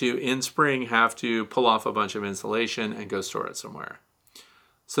want to, in spring, have to pull off a bunch of insulation and go store it somewhere.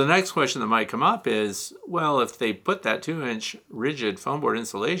 So the next question that might come up is, well, if they put that 2-inch rigid foam board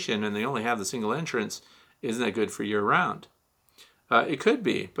insulation and they only have the single entrance, isn't that good for year-round? It could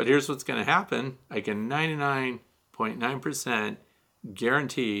be, but here's what's going to happen. I can 99.9%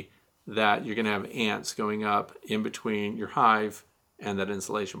 guarantee that you're going to have ants going up in between your hive and that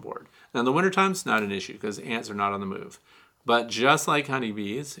insulation board. Now in the wintertime, it's not an issue because ants are not on the move. But just like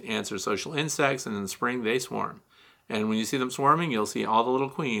honeybees, ants are social insects, and in the spring they swarm. And when you see them swarming, you'll see all the little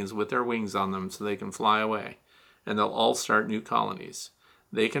queens with their wings on them so they can fly away. And they'll all start new colonies.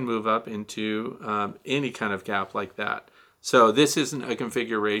 They can move up into any kind of gap like that. So this isn't a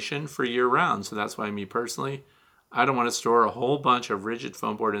configuration for year-round. So that's why me personally, I don't want to store a whole bunch of rigid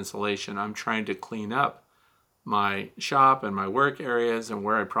foam board insulation. I'm trying to clean up my shop and my work areas and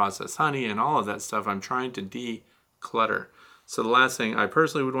where I process honey and all of that stuff. I'm trying to declutter. So the last thing I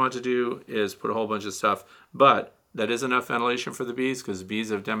personally would want to do is put a whole bunch of stuff. But that is enough ventilation for the bees because bees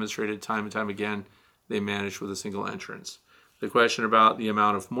have demonstrated time and time again they manage with a single entrance. The question about the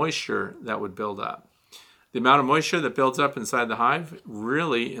amount of moisture that would build up. The amount of moisture that builds up inside the hive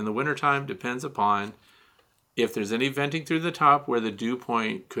really in the wintertime depends upon if there's any venting through the top where the dew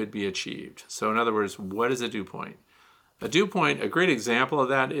point could be achieved. So in other words, what is a dew point? A dew point, a great example of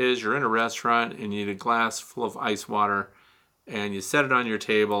that is you're in a restaurant and you need a glass full of ice water and you set it on your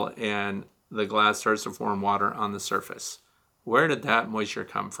table and the glass starts to form water on the surface. Where did that moisture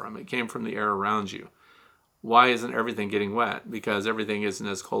come from? It came from the air around you. Why isn't everything getting wet? Because everything isn't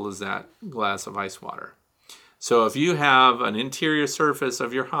as cold as that glass of ice water. So if you have an interior surface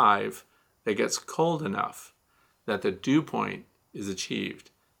of your hive that gets cold enough that the dew point is achieved,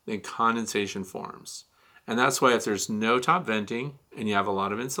 then condensation forms. And that's why if there's no top venting and you have a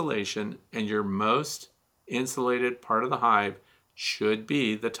lot of insulation, and your most insulated part of the hive should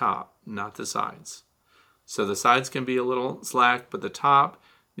be the top, not the sides. So the sides can be a little slack, but the top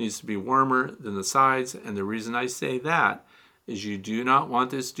needs to be warmer than the sides. And the reason I say that is you do not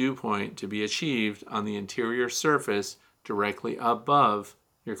want this dew point to be achieved on the interior surface directly above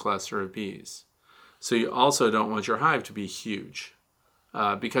your cluster of bees. So you also don't want your hive to be huge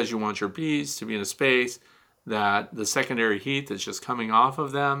because you want your bees to be in a space that the secondary heat that's just coming off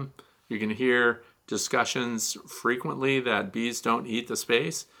of them, you can hear discussions frequently that bees don't heat the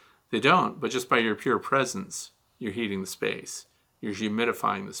space. They don't, but just by your pure presence, you're heating the space. You're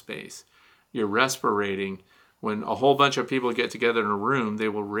humidifying the space. You're respirating. When a whole bunch of people get together in a room, they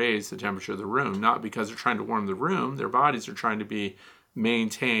will raise the temperature of the room, not because they're trying to warm the room. Their bodies are trying to be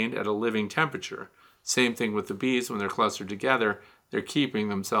maintained at a living temperature. Same thing with the bees. When they're clustered together, they're keeping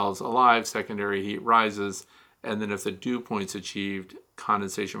themselves alive. Secondary heat rises. And then if the dew point's achieved,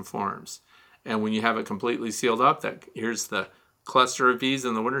 condensation forms. And when you have it completely sealed up, here's the cluster of bees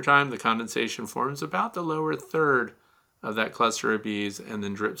in the wintertime, the condensation forms about the lower third of that cluster of bees and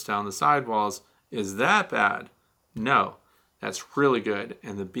then drips down the sidewalls. Is that bad? No, that's really good.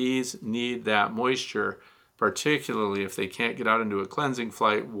 And the bees need that moisture, particularly if they can't get out into a cleansing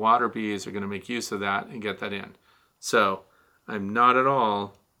flight. Water bees are going to make use of that and get that in. So I'm not at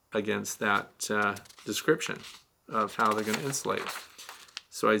all against that description of how they're going to insulate.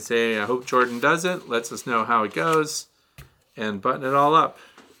 So I say, I hope Jordan does it, lets us know how it goes, and button it all up.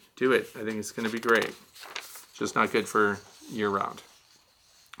 Do it. I think it's going to be great. Just not good for year-round.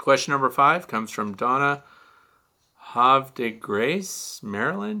 Question number 5 comes from Donna Havre de Grace,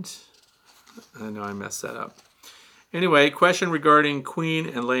 Maryland. I know I messed that up. Anyway, question regarding queen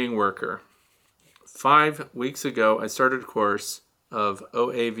and laying worker. 5 weeks ago, I started a course of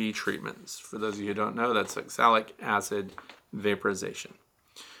OAV treatments. For those of you who don't know, that's oxalic acid vaporization.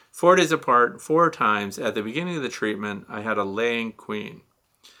 4 days apart, 4 times at the beginning of the treatment, I had a laying queen.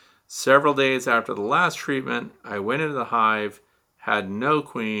 Several days after the last treatment, I went into the hive, had no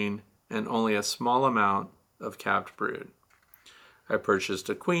queen, and only a small amount of capped brood. I purchased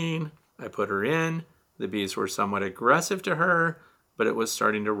a queen, I put her in, the bees were somewhat aggressive to her, but it was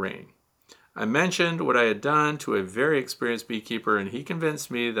starting to rain. I mentioned what I had done to a very experienced beekeeper, and he convinced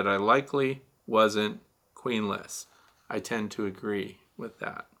me that I likely wasn't queenless. I tend to agree with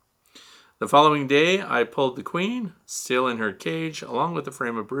that. The following day, I pulled the queen, still in her cage, along with the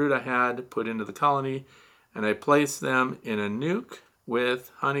frame of brood I had put into the colony, and I placed them in a nuke with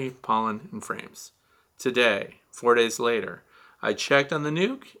honey, pollen, and frames. Today, 4 days later, I checked on the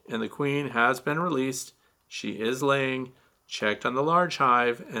nuke, and the queen has been released. She is laying, checked on the large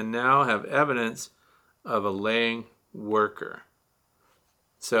hive, and now have evidence of a laying worker.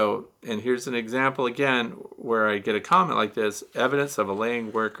 So, and here's an example again where I get a comment like this, evidence of a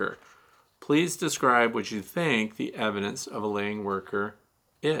laying worker. Please describe what you think the evidence of a laying worker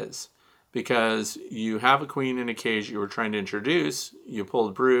is. Because you have a queen in a cage you were trying to introduce, you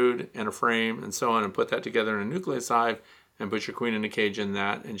pulled brood and a frame and so on and put that together in a nucleus hive and put your queen in a cage in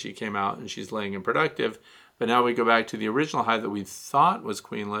that, and she came out and she's laying and productive. But now we go back to the original hive that we thought was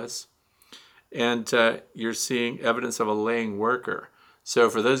queenless, and you're seeing evidence of a laying worker.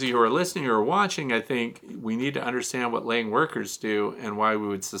 So for those of you who are listening or watching, I think we need to understand what laying workers do and why we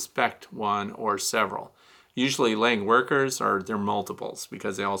would suspect one or several. Usually laying workers they're multiples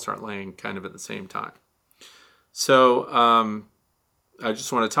because they all start laying kind of at the same time. So I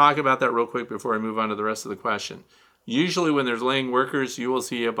just want to talk about that real quick before I move on to the rest of the question. Usually when there's laying workers, you will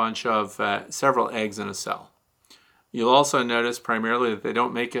see a bunch of several eggs in a cell. You'll also notice primarily that they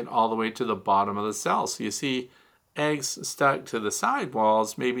don't make it all the way to the bottom of the cell. So you see eggs stuck to the side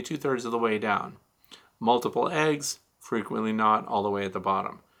walls, maybe 2/3 of the way down. Multiple eggs, frequently not all the way at the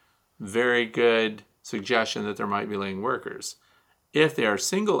bottom. Very good suggestion that there might be laying workers. If they are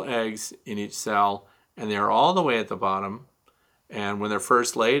single eggs in each cell and they are all the way at the bottom, and when they're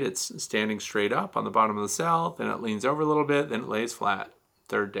first laid, it's standing straight up on the bottom of the cell, then it leans over a little bit, then it lays flat,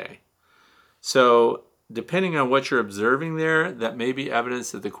 3rd day. So depending on what you're observing there, that may be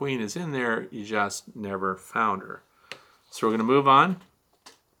evidence that the queen is in there, you just never found her. So we're going to move on.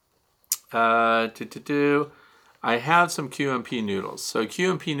 I have some QMP noodles. So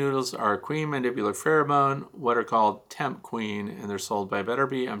QMP noodles are queen mandibular pheromone, what are called temp queen, and they're sold by Better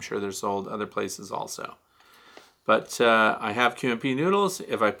Bee. I'm sure they're sold other places also. But I have QMP noodles.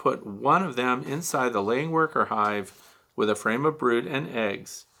 If I put one of them inside the laying worker hive with a frame of brood and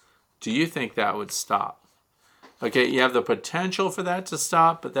eggs, do you think that would stop? Okay, you have the potential for that to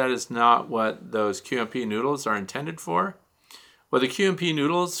stop, but that is not what those QMP noodles are intended for. With the QMP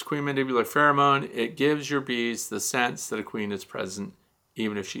noodles, queen mandibular pheromone, it gives your bees the sense that a queen is present,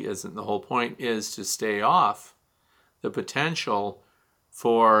 even if she isn't. The whole point is to stay off the potential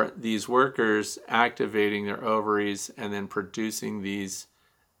for these workers activating their ovaries and then producing these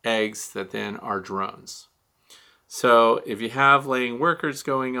eggs that then are drones. So if you have laying workers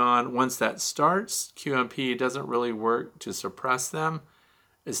going on, once that starts, QMP doesn't really work to suppress them.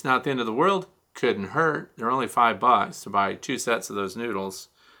 It's not the end of the world. Couldn't hurt. They're only $5 to buy 2 sets of those noodles.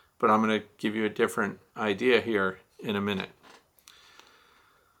 But I'm going to give you a different idea here in a minute.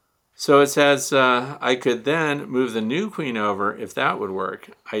 So it says I could then move the new queen over if that would work.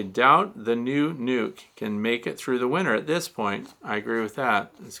 I doubt the new nuke can make it through the winter at this point. I agree with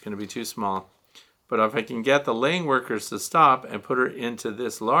that. It's going to be too small. But if I can get the laying workers to stop and put her into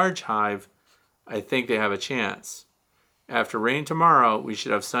this large hive, I think they have a chance. After rain tomorrow, we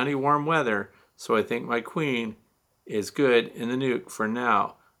should have sunny, warm weather, so I think my queen is good in the nuke for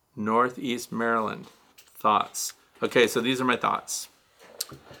now. Northeast Maryland. Thoughts? Okay, so these are my thoughts.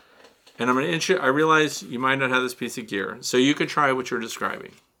 And I'm going to I realize you might not have this piece of gear, so you could try what you're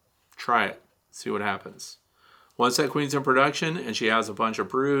describing. Try it. See what happens. Once that queen's in production and she has a bunch of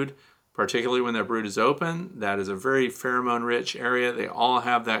brood, particularly when that brood is open, that is a very pheromone-rich area. They all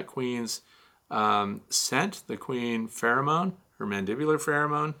have that queen's scent, the queen pheromone, her mandibular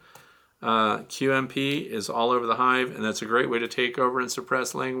pheromone. QMP is all over the hive, and that's a great way to take over and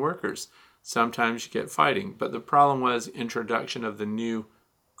suppress laying workers. Sometimes you get fighting, but the problem was introduction of the new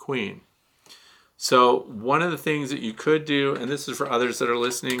queen. So one of the things that you could do, and this is for others that are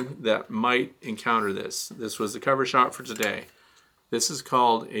listening that might encounter this. This was the cover shot for today. This is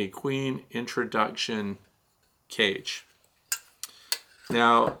called a queen introduction cage.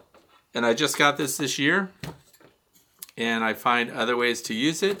 Now, and I just got this year, and I find other ways to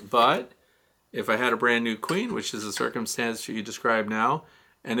use it, but if I had a brand new queen, which is the circumstance you describe now,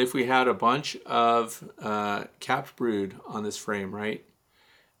 and if we had a bunch of capped brood on this frame, right?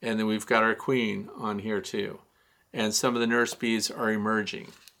 And then we've got our queen on here too. And some of the nurse bees are emerging.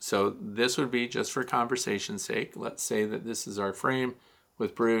 So this would be just for conversation's sake. Let's say that this is our frame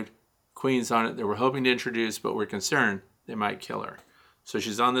with brood, queens on it that we're hoping to introduce, but we're concerned they might kill her. So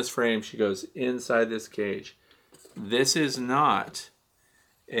she's on this frame. She goes inside this cage. This is not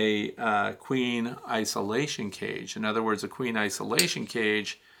a queen isolation cage. In other words, a queen isolation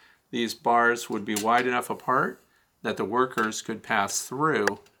cage, these bars would be wide enough apart that the workers could pass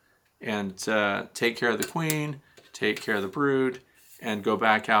through and take care of the queen, take care of the brood, and go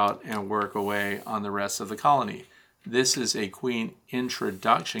back out and work away on the rest of the colony. This is a queen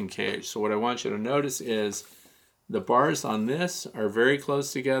introduction cage. So what I want you to notice is the bars on this are very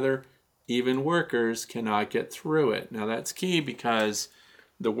close together. Even workers cannot get through it. Now that's key because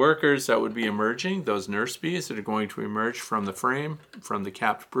the workers that would be emerging, those nurse bees that are going to emerge from the frame, from the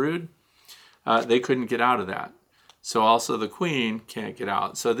capped brood, they couldn't get out of that. So also the queen can't get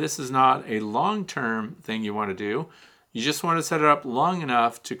out. So this is not a long-term thing you want to do. You just want to set it up long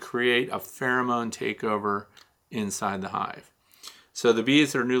enough to create a pheromone takeover inside the hive. So the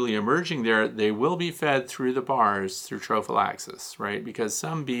bees that are newly emerging there, they will be fed through the bars through trophallaxis, right? Because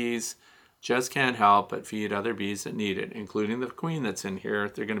some bees just can't help but feed other bees that need it, including the queen that's in here.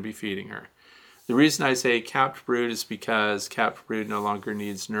 They're going to be feeding her. The reason I say capped brood is because capped brood no longer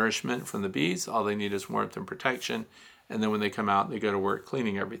needs nourishment from the bees. All they need is warmth and protection. And then when they come out, they go to work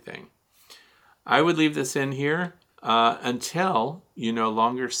cleaning everything. I would leave this in here until you no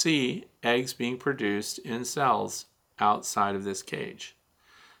longer see eggs being produced in cells outside of this cage.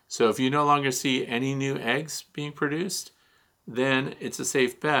 So if you no longer see any new eggs being produced, then it's a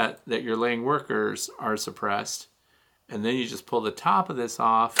safe bet that your laying workers are suppressed. And then you just pull the top of this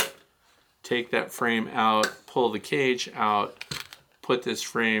off, take that frame out, pull the cage out, put this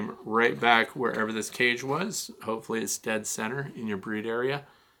frame right back wherever this cage was. Hopefully it's dead center in your brood area.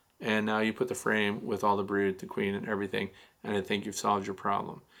 And now you put the frame with all the brood, the queen, and everything, and I think you've solved your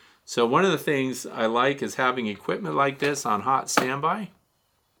problem. So one of the things I like is having equipment like this on hot standby,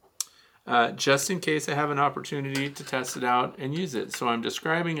 just in case I have an opportunity to test it out and use it. So I'm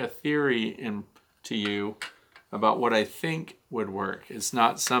describing a theory to you about what I think would work. It's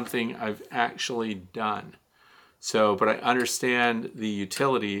not something I've actually done. So, but I understand the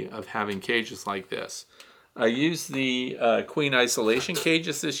utility of having cages like this. I used the queen isolation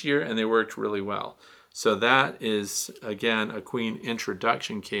cages this year, and they worked really well. So that is, again, a queen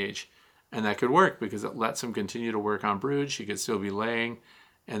introduction cage. And that could work because it lets them continue to work on brood. She could still be laying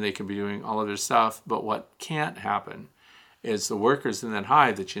and they can be doing all of their stuff. But what can't happen is the workers in that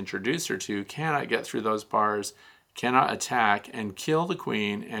hive that you introduce her to cannot get through those bars, cannot attack and kill the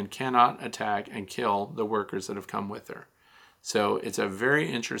queen, and cannot attack and kill the workers that have come with her. So it's a very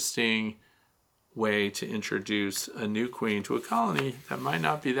interesting way to introduce a new queen to a colony that might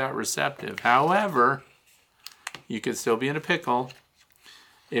not be that receptive. However, you could still be in a pickle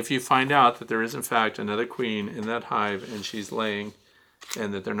if you find out that there is in fact another queen in that hive and she's laying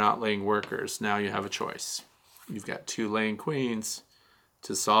and that they're not laying workers. Now you have a choice. You've got 2 laying queens.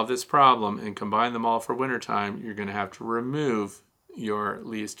 To solve this problem and combine them all for wintertime, you're going to have to remove your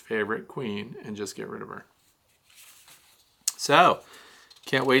least favorite queen and just get rid of her. So,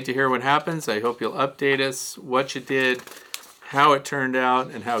 can't wait to hear what happens. I hope you'll update us what you did, how it turned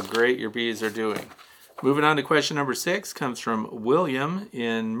out, and how great your bees are doing. Moving on to question number 6 comes from William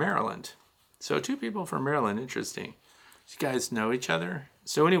in Maryland. So 2 people from Maryland, interesting. You guys know each other?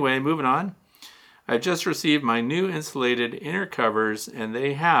 So anyway, moving on. I've just received my new insulated inner covers and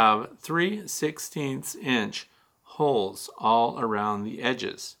they have 3/16" holes all around the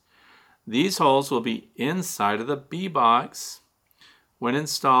edges. These holes will be inside of the bee box. When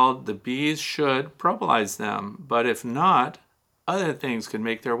installed, the bees should propolize them, but if not, other things could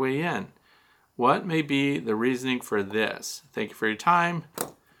make their way in. What may be the reasoning for this? Thank you for your time,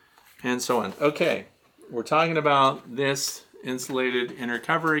 and so on. Okay, we're talking about this insulated inner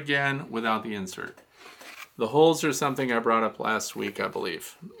cover again without the insert. The holes are something I brought up last week, I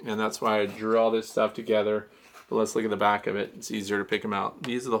believe, and that's why I drew all this stuff together. But let's look at the back of it. It's easier to pick them out.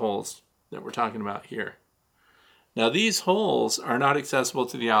 These are the holes that we're talking about here. Now these holes are not accessible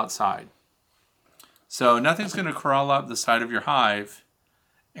to the outside. So nothing's going to crawl up the side of your hive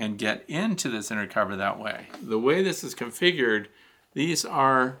and get into this inner cover that way. The way this is configured, these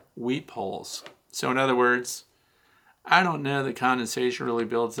are weep holes. So in other words, I don't know that condensation really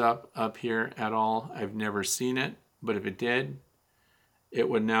builds up here at all. I've never seen it, but if it did, it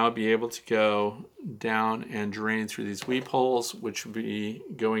would now be able to go down and drain through these weep holes, which would be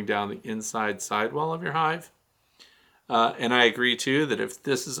going down the inside sidewall of your hive. And I agree too that if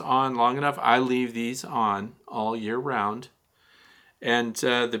this is on long enough, I leave these on all year round. And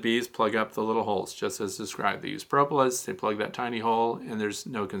the bees plug up the little holes, just as described. They use propolis, they plug that tiny hole, and there's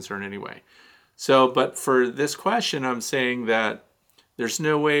no concern anyway. So, but for this question, I'm saying that there's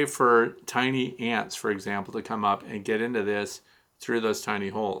no way for tiny ants, for example, to come up and get into this through those tiny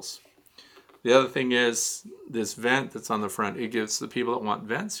holes. The other thing is this vent that's on the front. It gives the people that want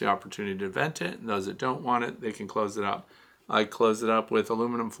vents the opportunity to vent it, and those that don't want it, they can close it up. I close it up with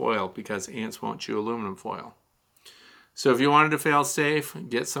aluminum foil because ants won't chew aluminum foil. So if you wanted to fail safe,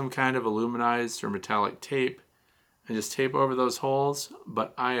 get some kind of aluminized or metallic tape and just tape over those holes.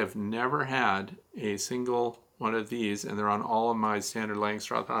 But I have never had a single one of these, and they're on all of my standard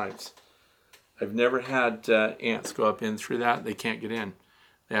Langstroth hives. I've never had ants go up in through that. They can't get in.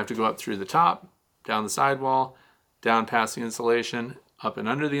 They have to go up through the top, down the sidewall, down past the insulation, up and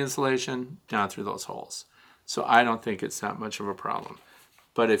under the insulation, down through those holes. So I don't think it's that much of a problem.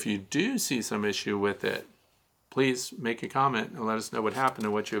 But if you do see some issue with it, please make a comment and let us know what happened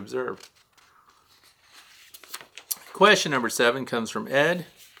and what you observed. Question number 7 comes from Ed,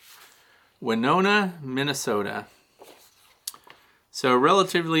 Winona, Minnesota. So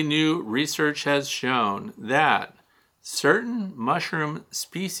relatively new research has shown that certain mushroom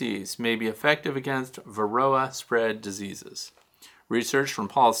species may be effective against Varroa spread diseases. Research from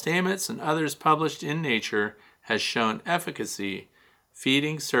Paul Stamets and others published in Nature has shown efficacy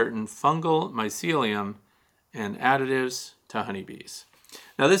feeding certain fungal mycelium and additives to honeybees.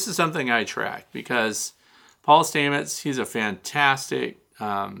 Now this is something I track because Paul Stamets, he's a fantastic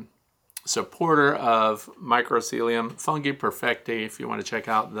supporter of microcilium, Fungi Perfecti. If you want to check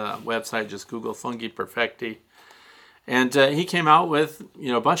out the website, just Google Fungi Perfecti. And he came out with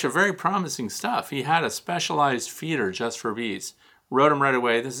a bunch of very promising stuff. He had a specialized feeder just for bees. Wrote him right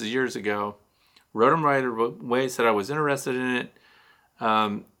away. This is years ago. Wrote him right away, said I was interested in it.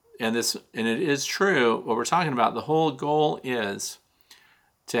 And it is true. What we're talking about, the whole goal is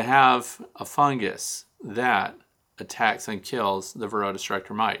to have a fungus that attacks and kills the Varroa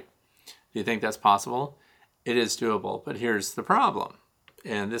destructor mite. Do you think that's possible? It is doable, but here's the problem.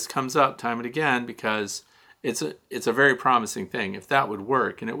 And this comes up time and again because it's a very promising thing. If that would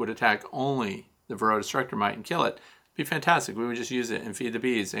work and it would attack only the Varroa destructor mite and kill it, it'd be fantastic. We would just use it and feed the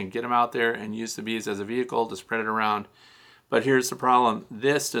bees and get them out there and use the bees as a vehicle to spread it around. But here's the problem.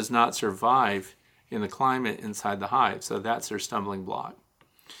 This does not survive in the climate inside the hive, so that's their stumbling block.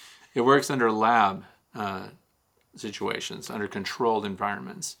 It works under lab situations, under controlled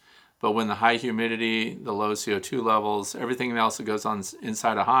environments. But when the high humidity, the low CO2 levels, everything else that goes on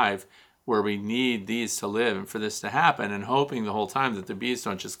inside a hive, where we need these to live and for this to happen, and hoping the whole time that the bees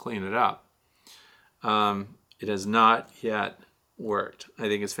don't just clean it up. It has not yet worked. I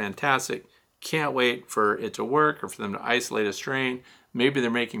think it's fantastic. Can't wait for it to work or for them to isolate a strain. Maybe they're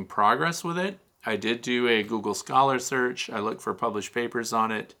making progress with it. I did do a Google Scholar search. I looked for published papers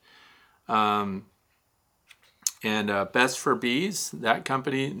on it. Best for Bees, that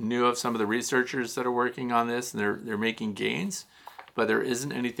company knew of some of the researchers that are working on this, and they're making gains, but there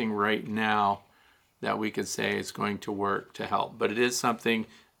isn't anything right now that we could say is going to work to help. But it is something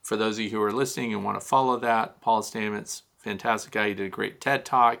for those of you who are listening and want to follow that. Paul Stamets, fantastic guy. He did a great TED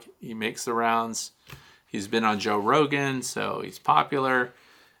Talk. He makes the rounds. He's been on Joe Rogan, so he's popular.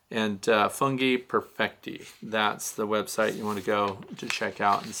 And Fungi Perfecti, that's the website you want to go to check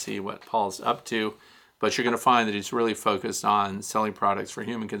out and see what Paul's up to. But you're going to find that he's really focused on selling products for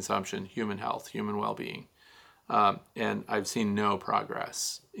human consumption, human health, human well-being. And I've seen no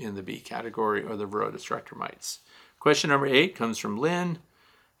progress in the bee category or the varroa destructor mites. Question number 8 comes from Lynn,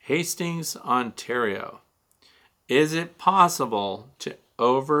 Hastings, Ontario. Is it possible to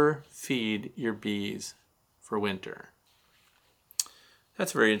overfeed your bees for winter?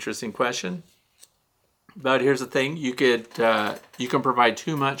 That's a very interesting question. But here's the thing: you can provide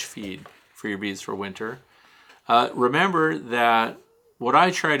too much feed for your bees for winter. Remember that what I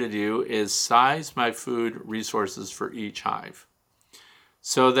try to do is size my food resources for each hive,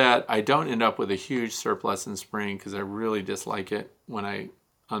 so that I don't end up with a huge surplus in spring, because I really dislike it when I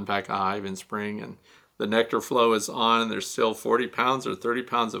unpack a hive in spring and the nectar flow is on and there's still 40 pounds or 30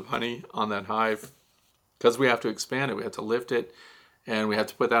 pounds of honey on that hive, because we have to expand it, we have to lift it, and we have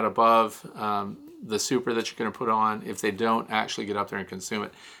to put that above the super that you're going to put on if they don't actually get up there and consume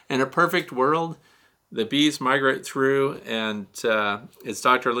it. In a perfect world, the bees migrate through, and it's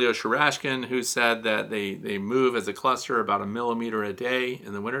Dr. Leo Shurashkin who said that they move as a cluster about 1 millimeter a day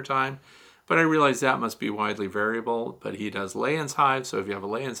in the wintertime. But I realize that must be widely variable, but he does lay-ins hives, so if you have a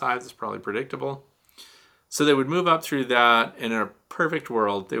lay-ins hive, that's probably predictable. So they would move up through that, and in a perfect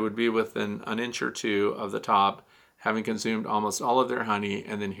world, they would be within an inch or two of the top, having consumed almost all of their honey,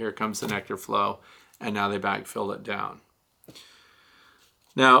 and then here comes the nectar flow, and now they backfill it down.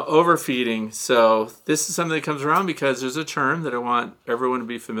 Now, overfeeding. So this is something that comes around because there's a term that I want everyone to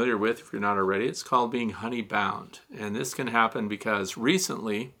be familiar with if you're not already. It's called being honey bound. And this can happen because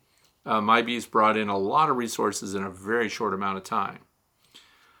recently my bees brought in a lot of resources in a very short amount of time.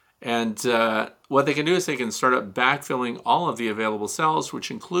 And what they can do is they can start up backfilling all of the available cells,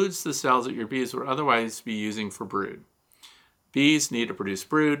 which includes the cells that your bees would otherwise be using for brood. Bees need to produce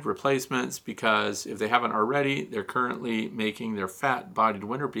brood replacements because if they haven't already, they're currently making their fat-bodied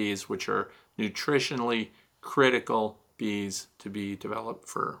winter bees, which are nutritionally critical bees to be developed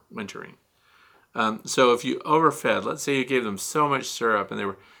for wintering. So if you overfed, let's say you gave them so much syrup,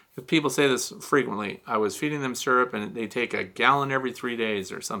 and people say this frequently, I was feeding them syrup and they take a gallon every 3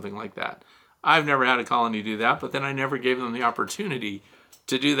 days or something like that. I've never had a colony do that, but then I never gave them the opportunity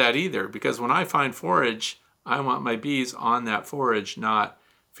to do that either, because when I find forage, I want my bees on that forage, not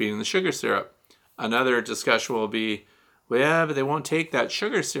feeding the sugar syrup. Another discussion will be, well, yeah, but they won't take that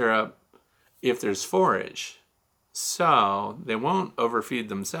sugar syrup if there's forage. So they won't overfeed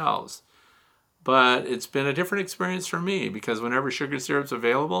themselves. But it's been a different experience for me, because whenever sugar syrup's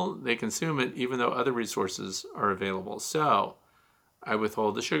available, they consume it even though other resources are available. So I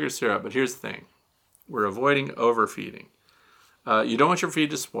withhold the sugar syrup. But here's the thing. We're avoiding overfeeding. You don't want your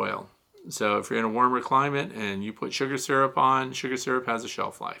feed to spoil. So if you're in a warmer climate and you put sugar syrup on, sugar syrup has a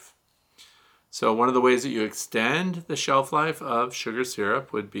shelf life. So one of the ways that you extend the shelf life of sugar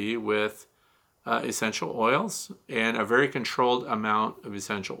syrup would be with essential oils, and a very controlled amount of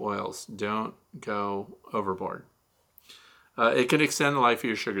essential oils. Don't go overboard. It can extend the life of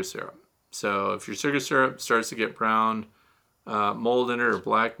your sugar syrup. So if your sugar syrup starts to get brown mold in it or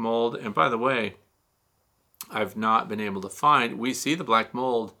black mold, and by the way, I've not been able to find, we see the black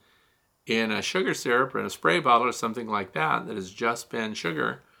mold in a sugar syrup or in a spray bottle or something like that has just been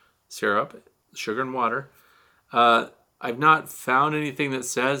sugar syrup, sugar and water. I've not found anything that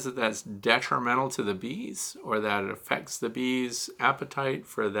says that that's detrimental to the bees or that it affects the bees' appetite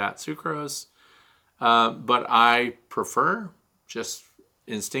for that sucrose. But I prefer just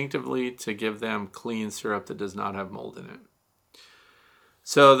instinctively to give them clean syrup that does not have mold in it.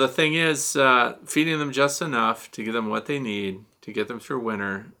 So the thing is, feeding them just enough to give them what they need to get them through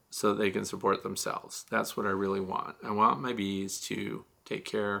winter so that they can support themselves. That's what I really want. I want my bees to take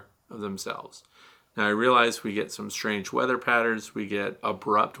care of themselves. Now, I realize we get some strange weather patterns. We get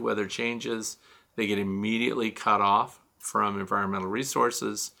abrupt weather changes. They get immediately cut off from environmental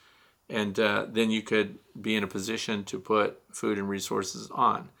resources. And then you could be in a position to put food and resources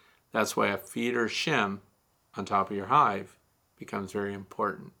on. That's why a feed or shim on top of your hive becomes very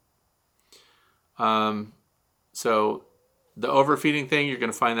important. So the overfeeding thing, you're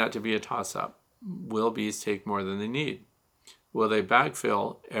going to find that to be a toss-up. Will bees take more than they need? Will they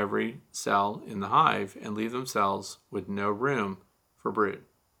backfill every cell in the hive and leave themselves with no room for brood?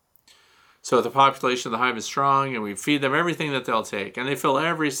 So if the population of the hive is strong and we feed them everything that they'll take and they fill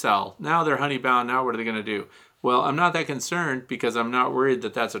every cell, now they're honey bound, now what are they going to do? Well, I'm not that concerned because I'm not worried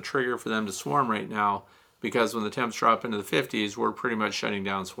that that's a trigger for them to swarm right now, because when the temps drop into the 50s, we're pretty much shutting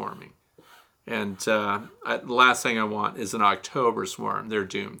down swarming. And the last thing I want is an October swarm. They're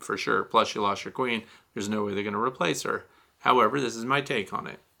doomed for sure. Plus you lost your queen. There's no way they're going to replace her. However, this is my take on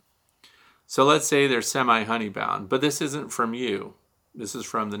it. So let's say they're semi-honey bound, but this isn't from you. This is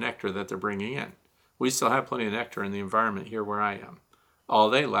from the nectar that they're bringing in. We still have plenty of nectar in the environment here where I am. All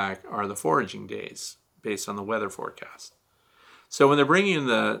they lack are the foraging days based on the weather forecast. So when they're bringing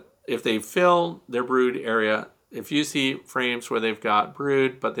in if they fill their brood area, if you see frames where they've got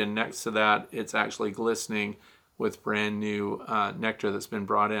brood, but then next to that, it's actually glistening with brand new nectar that's been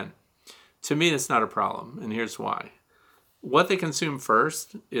brought in. To me, that's not a problem, and here's why. What they consume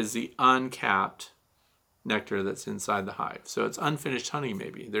first is the uncapped nectar that's inside the hive. So it's unfinished honey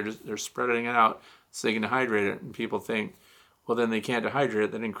maybe. They're spreading it out so they can dehydrate it, and people think, well, then they can't dehydrate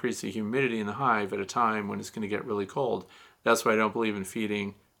it. That increases the humidity in the hive at a time when it's going to get really cold. That's why I don't believe in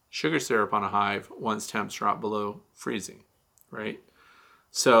feeding sugar syrup on a hive once temps drop below freezing, right?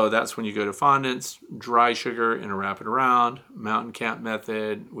 So that's when you go to fondants, dry sugar and wrap it around, mountain camp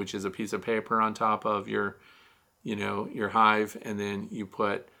method, which is a piece of paper on top of your hive, and then you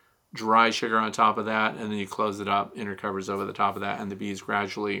put dry sugar on top of that, and then you close it up, inner covers over the top of that, and the bees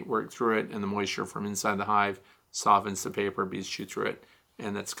gradually work through it, and the moisture from inside the hive softens the paper, bees chew through it,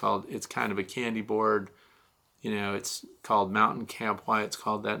 and it's kind of a candy board. It's called mountain camp. Why it's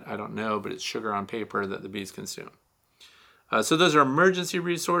called that, I don't know, but it's sugar on paper that the bees consume. So those are emergency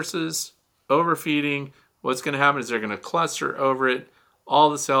resources. Overfeeding, what's going to happen is they're going to cluster over it.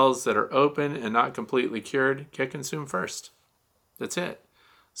 All the cells that are open and not completely cured get consumed first. That's it.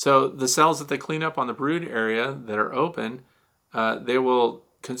 So the cells that they clean up on the brood area that are open, they will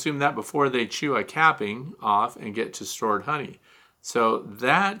consume that before they chew a capping off and get to stored honey. So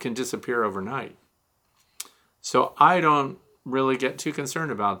that can disappear overnight. So I don't really get too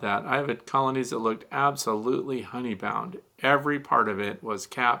concerned about that. I have had colonies that looked absolutely honey bound. Every part of it was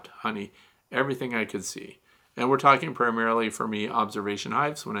capped honey, everything I could see. And we're talking primarily for me observation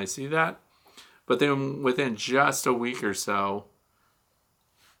hives when I see that. But then within just a week or so,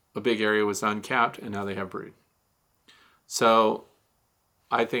 a big area was uncapped and now they have brood. So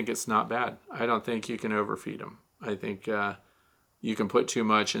I think it's not bad. I don't think you can overfeed them. I think you can put too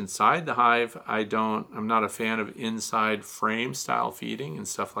much inside the hive. I'm not a fan of inside frame style feeding and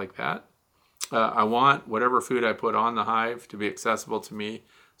stuff like that. I want whatever food I put on the hive to be accessible to me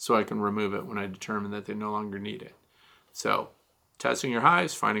so I can remove it when I determine that they no longer need it. So testing your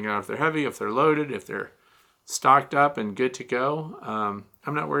hives, finding out if they're heavy, if they're loaded, if they're stocked up and good to go.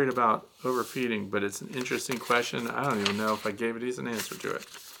 I'm not worried about overfeeding, but it's an interesting question. I don't even know if I gave an answer to it.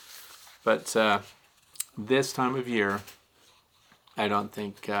 But this time of year, I don't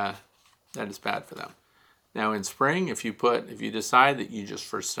think that is bad for them. Now in spring, if you decide that you just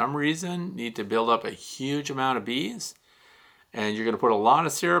for some reason need to build up a huge amount of bees, and you're going to put a lot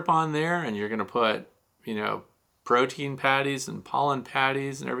of syrup on there, and you're going to put, protein patties and pollen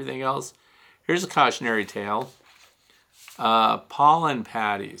patties and everything else, here's a cautionary tale. Pollen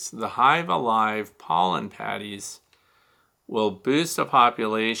patties, the Hive Alive pollen patties will boost a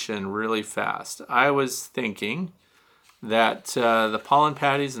population really fast. I was thinking that the pollen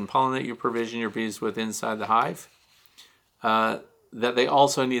patties and pollen that you provision your bees with inside the hive, that they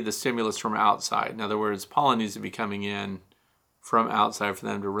also need the stimulus from outside. In other words, pollen needs to be coming in from outside for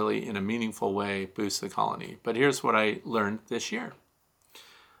them to really, in a meaningful way, boost the colony. But here's what I learned this year.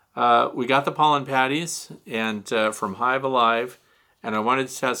 We got the pollen patties and from Hive Alive, and I wanted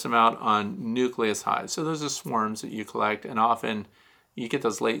to test them out on nucleus hives. So those are swarms that you collect, and often you get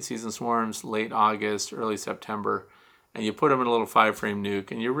those late season swarms, late August, early September, and you put them in a little 5-frame nuke,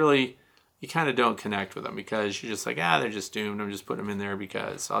 and you kind of don't connect with them because you're just like, they're just doomed. I'm just putting them in there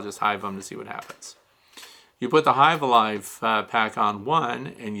because I'll just hive them to see what happens. You put the Hive Alive pack on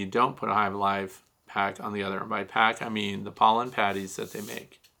one, and you don't put a Hive Alive pack on the other. And by pack, I mean the pollen patties that they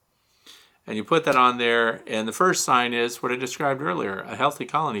make. And you put that on there, and the first sign is what I described earlier. A healthy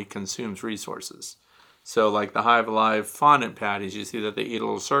colony consumes resources. So like the Hive Alive fondant patties, you see that they eat a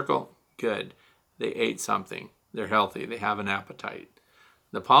little circle? Good. They ate something. They're healthy. They have an appetite.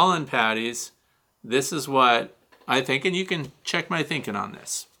 The pollen patties, this is what I think, and you can check my thinking on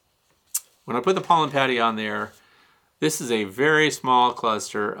this. When I put the pollen patty on there, this is a very small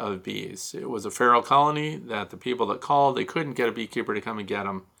cluster of bees. It was a feral colony that the people that called, they couldn't get a beekeeper to come and get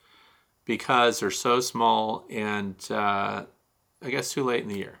them because they're so small and I guess too late in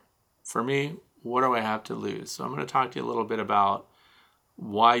the year. For me, what do I have to lose? So I'm going to talk to you a little bit about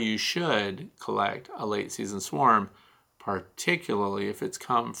why you should collect a late season swarm, particularly if it's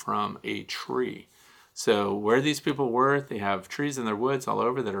come from a tree. So where these people were, they have trees in their woods all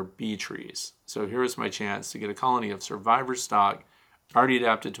over that are bee trees. So here was my chance to get a colony of survivor stock already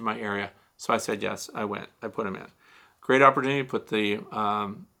adapted to my area. So I said yes, I went. I put them in. Great opportunity to put the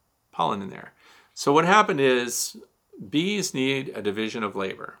pollen in there. So what happened is bees need a division of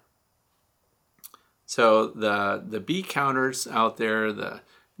labor. So the bee counters out there, the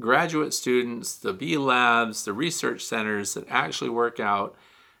graduate students, the bee labs, the research centers that actually work out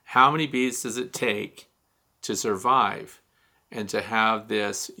how many bees does it take to survive and to have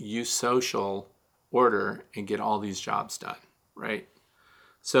this eusocial order and get all these jobs done, right?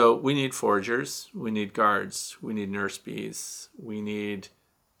 So we need foragers, we need guards, we need nurse bees, we need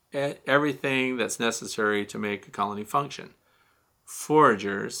everything that's necessary to make a colony function.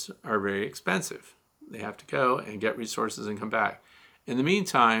 Foragers are very expensive. They have to go and get resources and come back. In the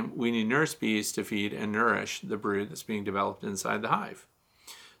meantime, we need nurse bees to feed and nourish the brood that's being developed inside the hive.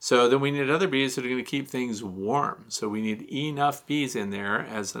 So then we need other bees that are going to keep things warm. So we need enough bees in there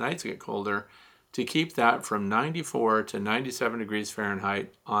as the nights get colder to keep that from 94 to 97 degrees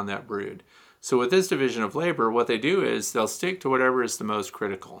Fahrenheit on that brood. So with this division of labor, what they do is they'll stick to whatever is the most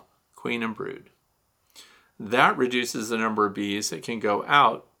critical, queen and brood. That reduces the number of bees that can go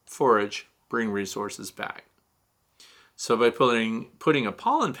out, forage, bring resources back. So by putting a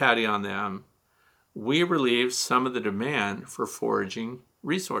pollen patty on them, we relieve some of the demand for foraging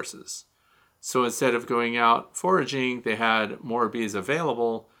resources. So instead of going out foraging, they had more bees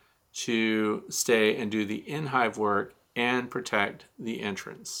available to stay and do the in-hive work and protect the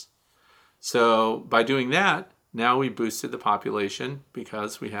entrance. So by doing that, now we boosted the population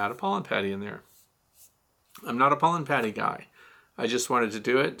because we had a pollen patty in there. I'm not a pollen patty guy. I just wanted to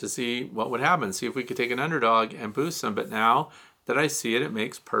do it to see what would happen, see if we could take an underdog and boost them. But now that I see it, it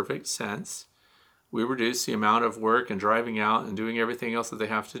makes perfect sense. We reduce the amount of work and driving out and doing everything else that they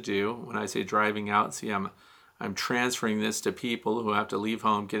have to do. When I say driving out, see, I'm transferring this to people who have to leave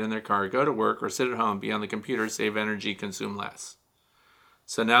home, get in their car, go to work, or sit at home, be on the computer, save energy, consume less.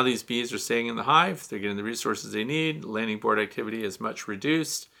 So now these bees are staying in the hive. They're getting the resources they need. Landing board activity is much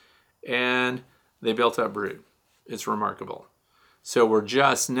reduced, and they built up brood. It's remarkable. So we're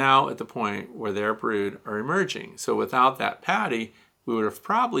just now at the point where their brood are emerging. So without that patty, we would have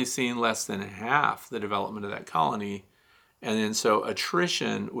probably seen less than half the development of that colony. And then so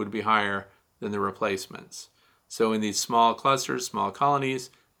attrition would be higher than the replacements. So in these small clusters, small colonies,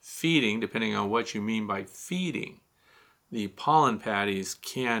 feeding, depending on what you mean by feeding, the pollen patties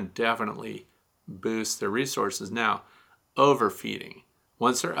can definitely boost their resources. Now, overfeeding.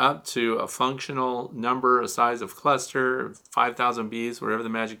 Once they're up to a functional number, a size of cluster, 5,000 bees, whatever the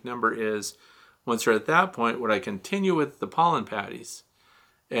magic number is, once they're at that point, would I continue with the pollen patties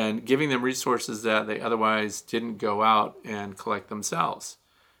and giving them resources that they otherwise didn't go out and collect themselves?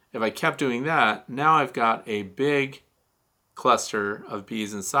 If I kept doing that, now I've got a big cluster of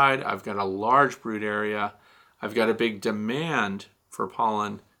bees inside. I've got a large brood area. I've got a big demand for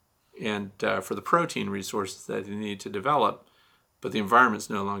pollen and for the protein resources that they need to develop, but the environment's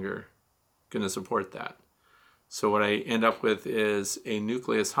no longer going to support that. So what I end up with is a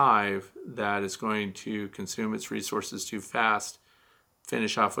nucleus hive that is going to consume its resources too fast,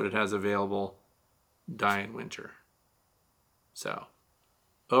 finish off what it has available, die in winter. So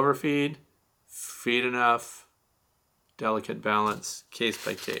overfeed, feed enough, delicate balance, case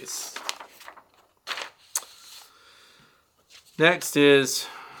by case. Next is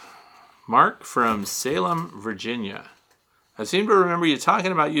Mark from Salem, Virginia. I seem to remember you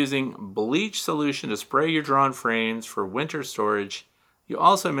talking about using bleach solution to spray your drawn frames for winter storage. You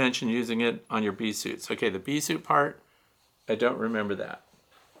also mentioned using it on your bee suits. Okay, the bee suit part, I don't remember that.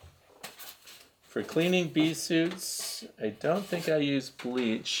 For cleaning bee suits, I don't think I use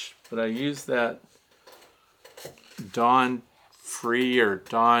bleach, but I use that Dawn Free or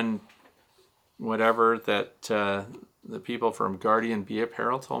Dawn whatever that the people from Guardian Bee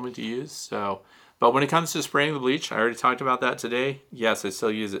Apparel told me to use. So, but when it comes to spraying the bleach, I already talked about that today. Yes, I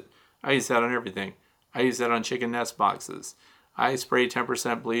still use it. I use that on everything. I use that on chicken nest boxes. I spray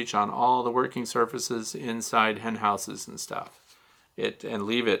 10% bleach on all the working surfaces inside hen houses and stuff. And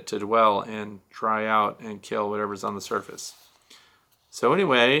leave it to dwell and dry out and kill whatever's on the surface. So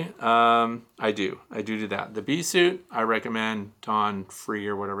anyway, I do that. The bee suit, I recommend Dawn Free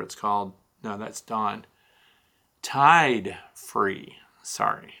or whatever it's called. No, that's Dawn. Tide Free.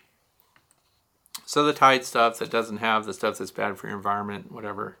 Sorry. So the Tide stuff that doesn't have the stuff that's bad for your environment,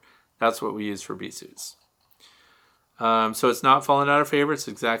 whatever, that's what we use for bee suits. So it's not falling out of favor. It's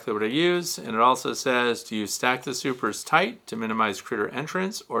exactly what I use. And it also says, do you stack the supers tight to minimize critter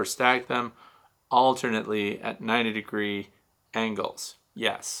entrance or stack them alternately at 90-degree angles?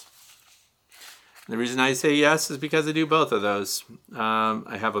 Yes. And the reason I say yes is because I do both of those.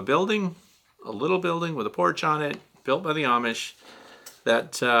 I have a little building with a porch on it, built by the Amish,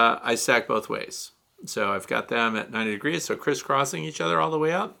 that I stack both ways. So I've got them at 90 degrees, so crisscrossing each other all the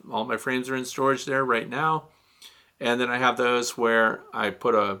way up. All my frames are in storage there right now. And then I have those where I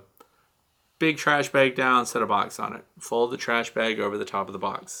put a big trash bag down, set a box on it. Fold the trash bag over the top of the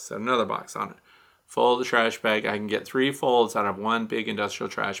box, set another box on it. Fold the trash bag. I can get 3 folds out of one big industrial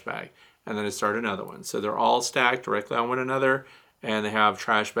trash bag. And then I start another one. So they're all stacked directly on one another, and they have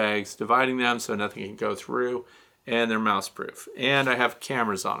trash bags dividing them so nothing can go through, and they're mouse proof. And I have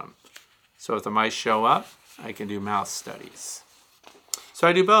cameras on them. So if the mice show up, I can do mouse studies. So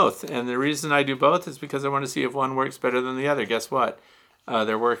I do both, and the reason I do both is because I want to see if one works better than the other. Guess what?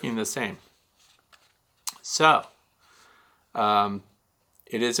 They're working the same. So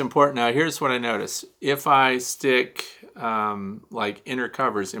it is important. Now here's what I notice. If I stick like inner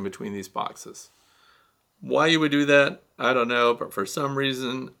covers in between these boxes, why you would do that, I don't know, but for some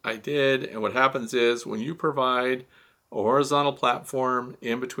reason I did. And what happens is when you provide a horizontal platform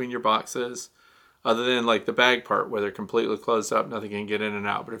in between your boxes, other than like the bag part where they're completely closed up, nothing can get in and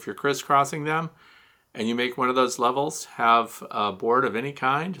out. But if you're crisscrossing them and you make one of those levels have a board of any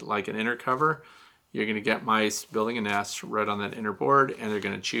kind, like an inner cover, you're going to get mice building a nest right on that inner board, and they're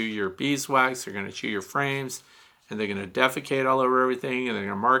going to chew your beeswax, they're going to chew your frames, and they're going to defecate all over everything, and they're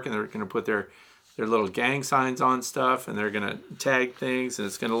going to mark, and they're going to put their little gang signs on stuff, and they're going to tag things, and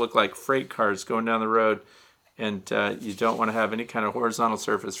it's going to look like freight cars going down the road. And you don't want to have any kind of horizontal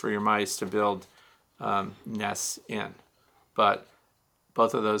surface for your mice to build nests in. But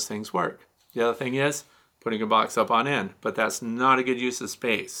both of those things work. The other thing is putting a box up on end, but that's not a good use of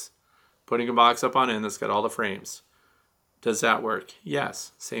space. Putting a box up on end that's got all the frames. Does that work?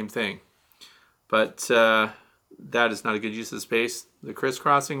 Yes, same thing. But that is not a good use of space. The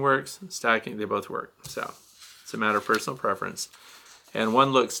crisscrossing works, stacking, they both work. So it's a matter of personal preference. And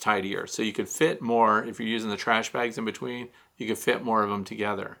one looks tidier. So you could fit more, if you're using the trash bags in between, you could fit more of them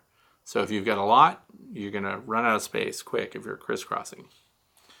together. So if you've got a lot, you're going to run out of space quick if you're crisscrossing.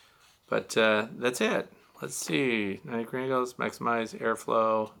 But that's it. Let's see. 90 angles, maximize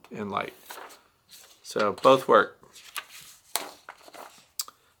airflow and light. So both work.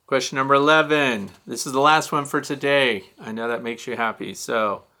 Question number 11. This is the last one for today. I know that makes you happy.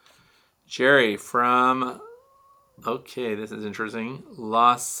 So Jerry from, okay, this is interesting,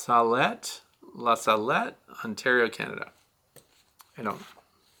 La Salette, Ontario, Canada. Don't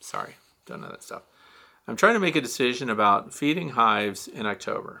know that stuff. I'm trying to make a decision about feeding hives in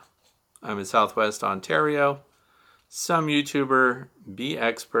October. I'm in Southwest Ontario. Some YouTuber bee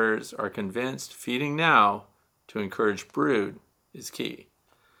experts are convinced feeding now to encourage brood is key.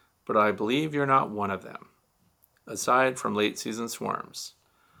 But I believe you're not one of them, aside from late season swarms.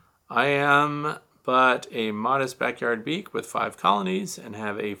 I am but a modest backyard beak with 5 colonies and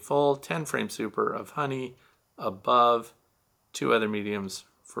have a full 10-frame super of honey above 2 other mediums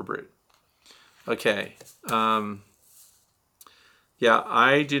for brood. Okay. Yeah,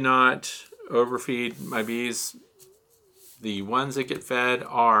 I do not overfeed my bees. The ones that get fed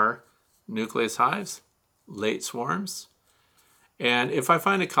are nucleus hives, late swarms. And if I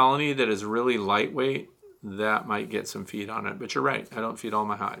find a colony that is really lightweight, that might get some feed on it. But you're right, I don't feed all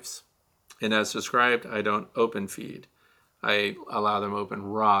my hives. And as described, I don't open feed. I allow them open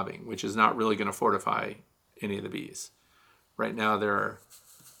robbing, which is not really going to fortify any of the bees. Right now there are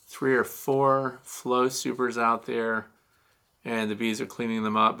 3 or 4 flow supers out there, and the bees are cleaning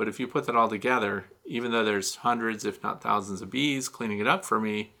them up. But if you put that all together, even though there's hundreds, if not thousands of bees cleaning it up for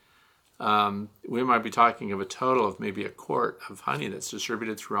me, we might be talking of a total of maybe a quart of honey that's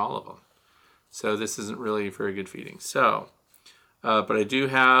distributed through all of them. So this isn't really very good feeding. So, but I do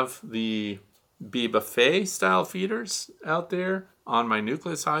have the bee buffet style feeders out there on my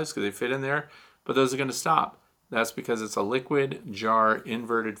nucleus hives because they fit in there, but those are going to stop. That's because it's a liquid jar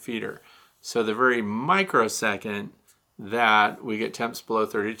inverted feeder. So the very microsecond that we get temps below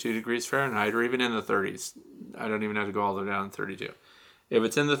 32 degrees Fahrenheit, or even in the 30s, I don't even have to go all the way down to 32. If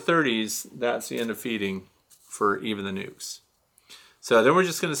it's in the 30s, that's the end of feeding for even the nukes. So then we're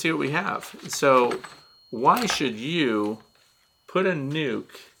just going to see what we have. So why should you put a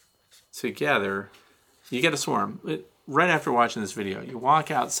nuke together, you get a swarm. Right after watching this video, you walk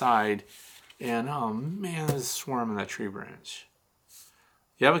outside and, oh man, there's a swarm in that tree branch.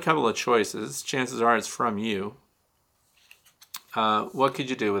 You have a couple of choices. Chances are it's from you. What could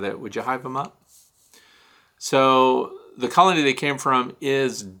you do with it? Would you hive them up? So the colony they came from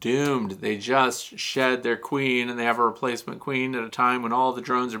is doomed. They just shed their queen and they have a replacement queen at a time when all the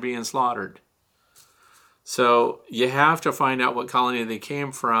drones are being slaughtered. So you have to find out what colony they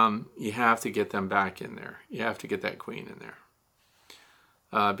came from. You have to get them back in there. You have to get that queen in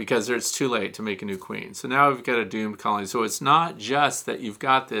there. Because it's too late to make a new queen. So now we've got a doomed colony. So it's not just that you've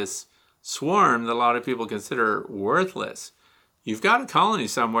got this swarm that a lot of people consider worthless. You've got a colony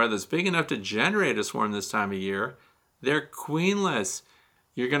somewhere that's big enough to generate a swarm this time of year. They're queenless.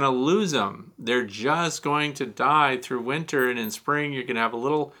 You're going to lose them. They're just going to die through winter, and in spring you're going to have a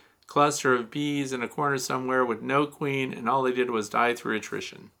little cluster of bees in a corner somewhere with no queen, and all they did was die through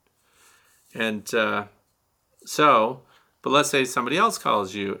attrition. And but let's say somebody else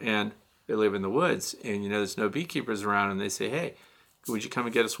calls you and they live in the woods and you know there's no beekeepers around and they say, hey, would you come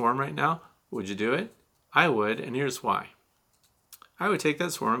and get a swarm right now? Would you do it? I would, and here's why. I would take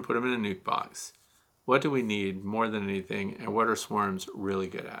that swarm and put them in a nuke box. What do we need more than anything, and what are swarms really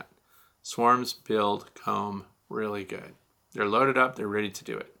good at? Swarms build comb really good. They're loaded up, they're ready to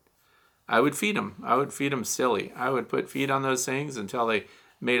do it. I would feed them. I would feed them silly. I would put feed on those things until they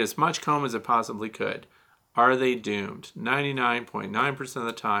made as much comb as it possibly could. Are they doomed? 99.9% of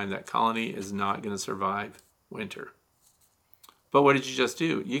the time, that colony is not going to survive winter. But what did you just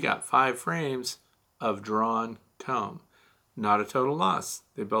do? You got 5 frames of drawn comb. Not a total loss.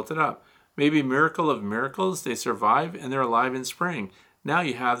 They built it up. Maybe miracle of miracles, they survive and they're alive in spring. Now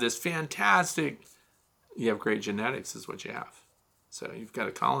you have this fantastic, you have great genetics is what you have. So you've got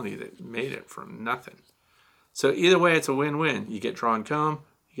a colony that made it from nothing. So either way, it's a win-win. You get drawn comb,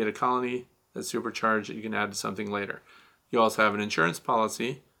 you get a colony that's supercharged that you can add to something later. You also have an insurance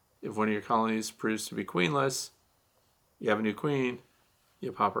policy. If one of your colonies proves to be queenless, you have a new queen,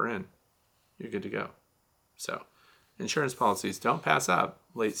 you pop her in. You're good to go. So insurance policies, don't pass up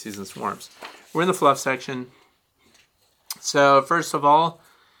late season swarms. We're in the fluff section. So first of all,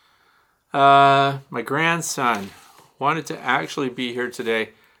 my grandson wanted to actually be here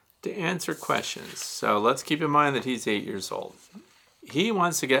today to answer questions. So let's keep in mind that he's 8 years old. He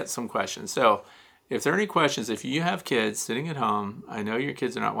wants to get some questions. So if there are any questions, if you have kids sitting at home, I know your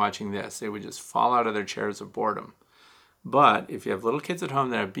kids are not watching this. They would just fall out of their chairs of boredom. But if you have little kids at home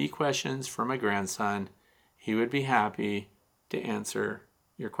that have bee questions for my grandson, he would be happy to answer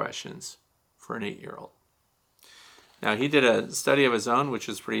your questions for an 8-year-old. Now, he did a study of his own, which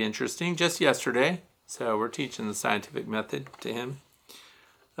was pretty interesting, just yesterday. So we're teaching the scientific method to him.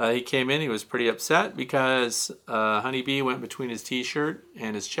 He came in, he was pretty upset because a honeybee went between his t-shirt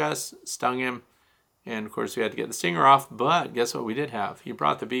and his chest, stung him. And of course, we had to get the stinger off, but guess what we did have? He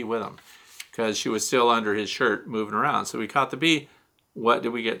brought the bee with him because she was still under his shirt moving around. So we caught the bee. What did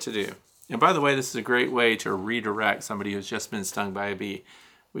we get to do? And by the way, this is a great way to redirect somebody who's just been stung by a bee.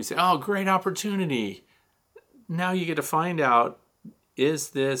 We say, oh, great opportunity. Now you get to find out, is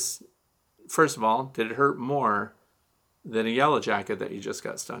this, first of all, did it hurt more than a yellow jacket that you just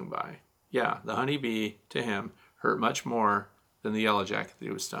got stung by? Yeah, the honeybee to him hurt much more than the yellow jacket that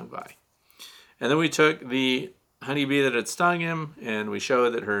he was stung by. And then we took the honeybee that had stung him and we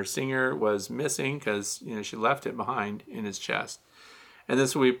showed that her stinger was missing because she left it behind in his chest. And then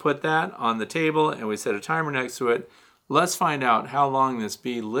so we put that on the table and we set a timer next to it. Let's find out how long this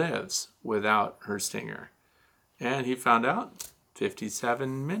bee lives without her stinger. And he found out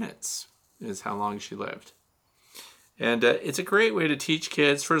 57 minutes is how long she lived. And it's a great way to teach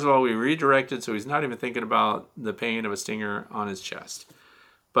kids. First of all, we redirected so he's not even thinking about the pain of a stinger on his chest.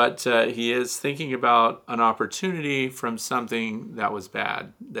 But he is thinking about an opportunity from something that was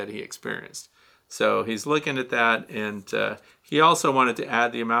bad that he experienced. So he's looking at that, and he also wanted to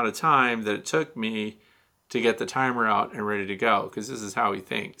add the amount of time that it took me to get the timer out and ready to go, because this is how he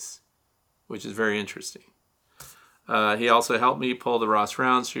thinks, which is very interesting. He also helped me pull the Ross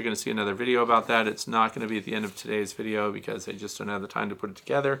round, so you're going to see another video about that. It's not going to be at the end of today's video because I just don't have the time to put it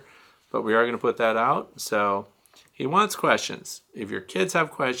together, but we are going to put that out. So he wants questions. If your kids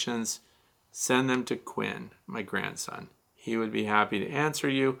have questions, send them to Quinn, my grandson. He would be happy to answer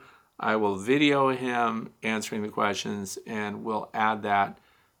you. I will video him answering the questions, and we'll add that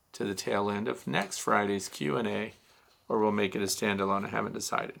to the tail end of next Friday's Q&A, or we'll make it a standalone. I haven't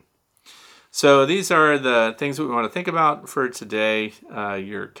decided. So these are the things that we want to think about for today,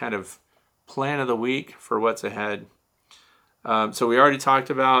 your kind of plan of the week for what's ahead. So we already talked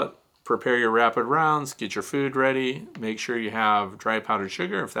about prepare your rapid rounds, get your food ready, make sure you have dry powdered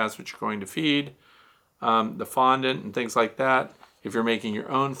sugar if that's what you're going to feed, the fondant and things like that. If you're making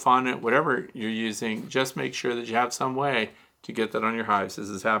your own fondant, whatever you're using, just make sure that you have some way to get that on your hives. This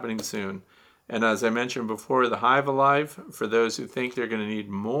is happening soon. And as I mentioned before, the Hive Alive, for those who think they're going to need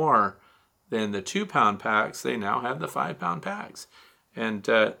more than the 2-pound packs, they now have the 5-pound packs. And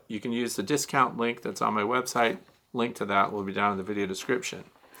you can use the discount link that's on my website. Link to that will be down in the video description.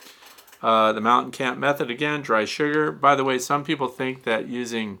 The Mountain Camp method, again, dry sugar. By the way, some people think that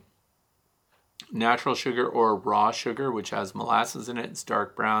using natural sugar or raw sugar, which has molasses in it, it's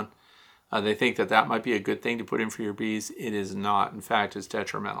dark brown, they think that that might be a good thing to put in for your bees. It is not. In fact, it's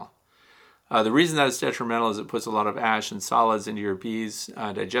detrimental. The reason that it's detrimental is it puts a lot of ash and solids into your bees'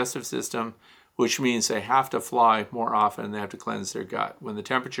 digestive system, which means they have to fly more often and they have to cleanse their gut. When the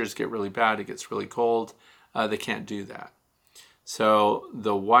temperatures get really bad, it gets really cold, they can't do that. So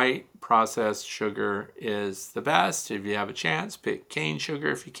the white processed sugar is the best. If you have a chance, pick cane sugar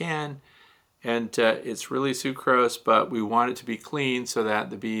if you can. And it's really sucrose, but we want it to be clean so that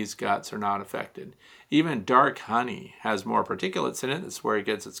the bees' guts are not affected. Even dark honey has more particulates in it. That's where it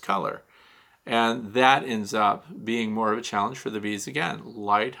gets its color. And that ends up being more of a challenge for the bees again.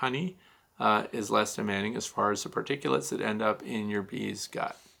 Light honey is less demanding as far as the particulates that end up in your bees'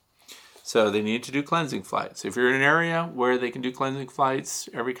 gut. So they need to do cleansing flights. If you're in an area where they can do cleansing flights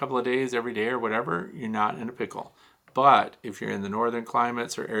every couple of days, every day or whatever, you're not in a pickle. But if you're in the northern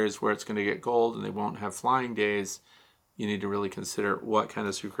climates or areas where it's going to get cold and they won't have flying days, you need to really consider what kind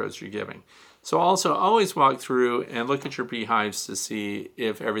of sucrose you're giving. So also always walk through and look at your beehives to see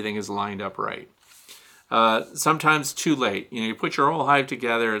if everything is lined up right. Sometimes too late. You put your whole hive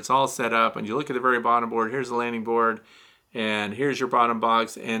together, it's all set up, and you look at the very bottom board, here's the landing board, and here's your bottom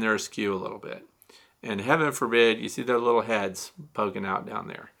box, and they're askew a little bit. And heaven forbid, you see their little heads poking out down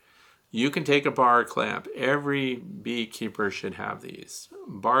there. You can take a bar clamp. Every beekeeper should have these.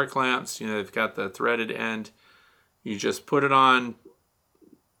 Bar clamps, they've got the threaded end. You just put it on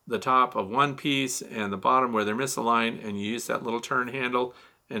the top of one piece and the bottom where they're misaligned, and you use that little turn handle,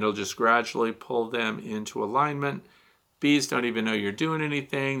 and it'll just gradually pull them into alignment. Bees don't even know you're doing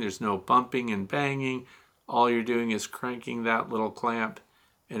anything. There's no bumping and banging. All you're doing is cranking that little clamp,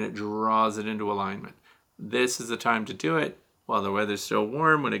 and it draws it into alignment. This is the time to do it. While the weather's still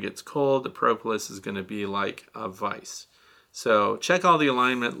warm, when it gets cold, the propolis is going to be like a vice. So check all the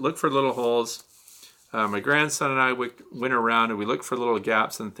alignment, look for little holes. My grandson and I went around and we looked for little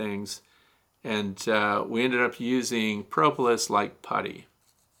gaps and things, and we ended up using propolis like putty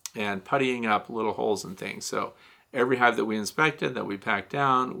and puttying up little holes and things. So every hive that we inspected, that we packed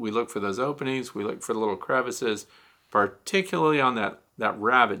down, we looked for those openings, we looked for the little crevices, particularly on that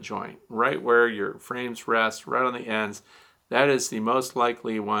rabbit joint, right where your frames rest, right on the ends. That is the most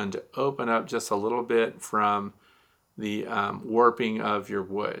likely one to open up just a little bit from the warping of your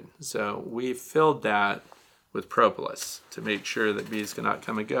wood. So we filled that with propolis to make sure that bees cannot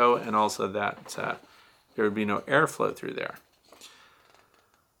come and go, and also that there would be no airflow through there.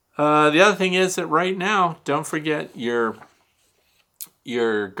 The other thing is that right now, don't forget your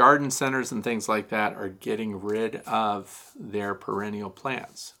garden centers and things like that are getting rid of their perennial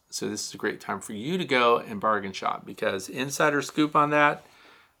plants. So this is a great time for you to go and bargain shop, because insider scoop on that,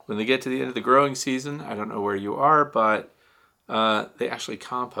 when they get to the end of the growing season, I don't know where you are, but they actually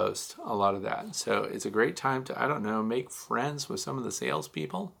compost a lot of that. So it's a great time to, make friends with some of the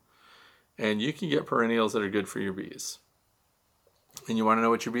salespeople, and you can get perennials that are good for your bees. And you want to know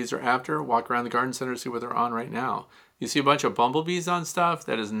what your bees are after? Walk around the garden center, see what they're on right now. You see a bunch of bumblebees on stuff,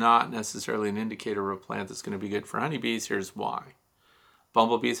 that is not necessarily an indicator of a plant that's going to be good for honeybees. Here's why.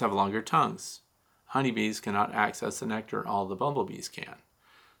 Bumblebees have longer tongues. Honeybees cannot access the nectar, all the bumblebees can.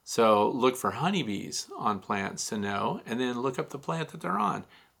 So look for honeybees on plants to know, and then look up the plant that they're on.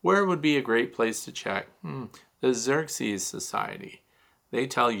 Where would be a great place to check? The Xerxes Society. They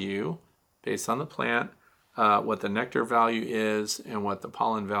tell you, based on the plant, what the nectar value is and what the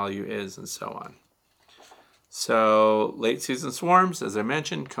pollen value is, and so on. So late season swarms, as I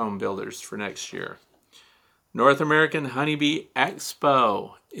mentioned, comb builders for next year. North American Honeybee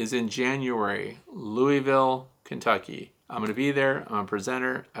Expo is in January, Louisville, Kentucky. I'm going to be there. I'm a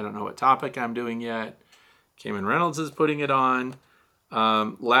presenter. I don't know what topic I'm doing yet. Cayman Reynolds is putting it on.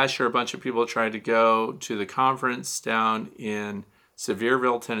 Last year, a bunch of people tried to go to the conference down in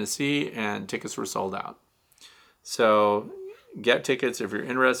Sevierville, Tennessee, and tickets were sold out. So get tickets if you're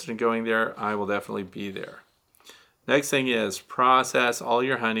interested in going there. I will definitely be there. Next thing is process all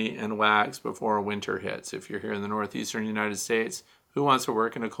your honey and wax before winter hits. If you're here in the northeastern United States, who wants to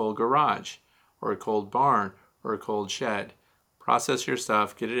work in a cold garage or a cold barn or a cold shed? process your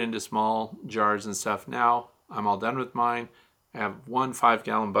stuff, get it into small jars and stuff. Now I'm all done with mine. I have one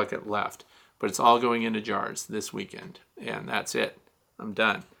 5-gallon bucket left, but it's all going into jars this weekend, and that's it. I'm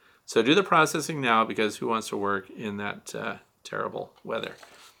done. So do the processing now, because who wants to work in that terrible weather?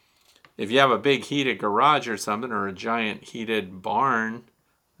 If you have a big heated garage or something, or a giant heated barn,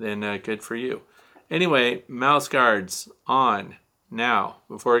 then good for you. Anyway, mouse guards on now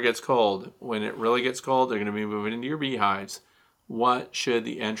before it gets cold. When it really gets cold, they're going to be moving into your beehives. What should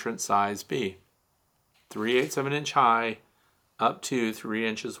the entrance size be? 3/8 of an inch high, up to 3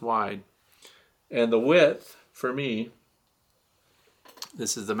 inches wide. And the width, for me,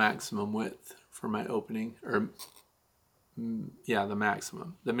 this is the maximum width for my opening, or yeah, the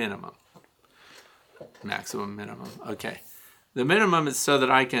maximum, the minimum. Maximum, minimum, okay. The minimum is so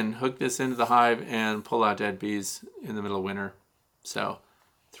that I can hook this into the hive and pull out dead bees in the middle of winter. So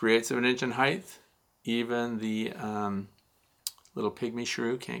 3/8 of an inch in height. Even the little pygmy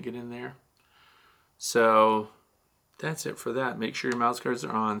shrew can't get in there. So that's it for that. Make sure your mouse guards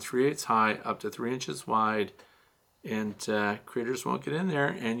are on 3/8 high, up to 3 inches wide, and critters won't get in there,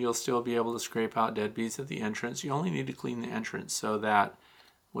 and you'll still be able to scrape out dead bees at the entrance. You only need to clean the entrance so that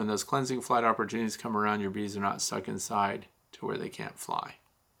when those cleansing flight opportunities come around, your bees are not stuck inside to where they can't fly.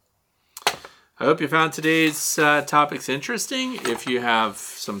 I hope you found today's topics interesting. If you have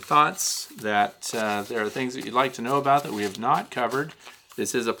some thoughts that there are things that you'd like to know about that we have not covered,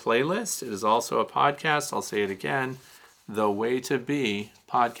 this is a playlist. It is also a podcast. I'll say it again, The Way to Bee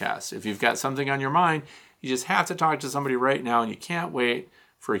podcast. If you've got something on your mind, you just have to talk to somebody right now, and you can't wait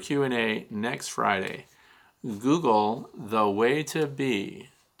for a Q&A next Friday. Google The Way to Bee,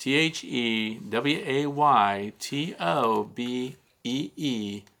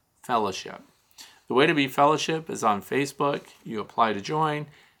 THEWAYTOBEE Fellowship. The Way to Bee Fellowship is on Facebook. You apply to join,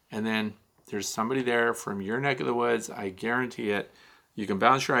 and then there's somebody there from your neck of the woods. I guarantee it. You can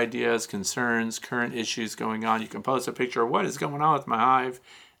bounce your ideas, concerns, current issues going on. You can post a picture of what is going on with my hive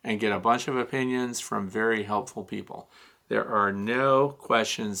and get a bunch of opinions from very helpful people. There are no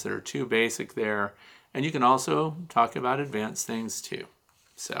questions that are too basic there. And you can also talk about advanced things too.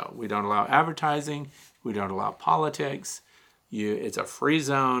 So we don't allow advertising. We don't allow politics. It's a free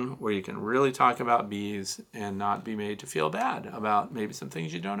zone where you can really talk about bees and not be made to feel bad about maybe some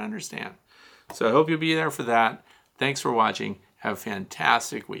things you don't understand. So I hope you'll be there for that. Thanks for watching. Have a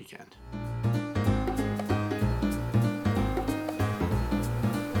fantastic weekend.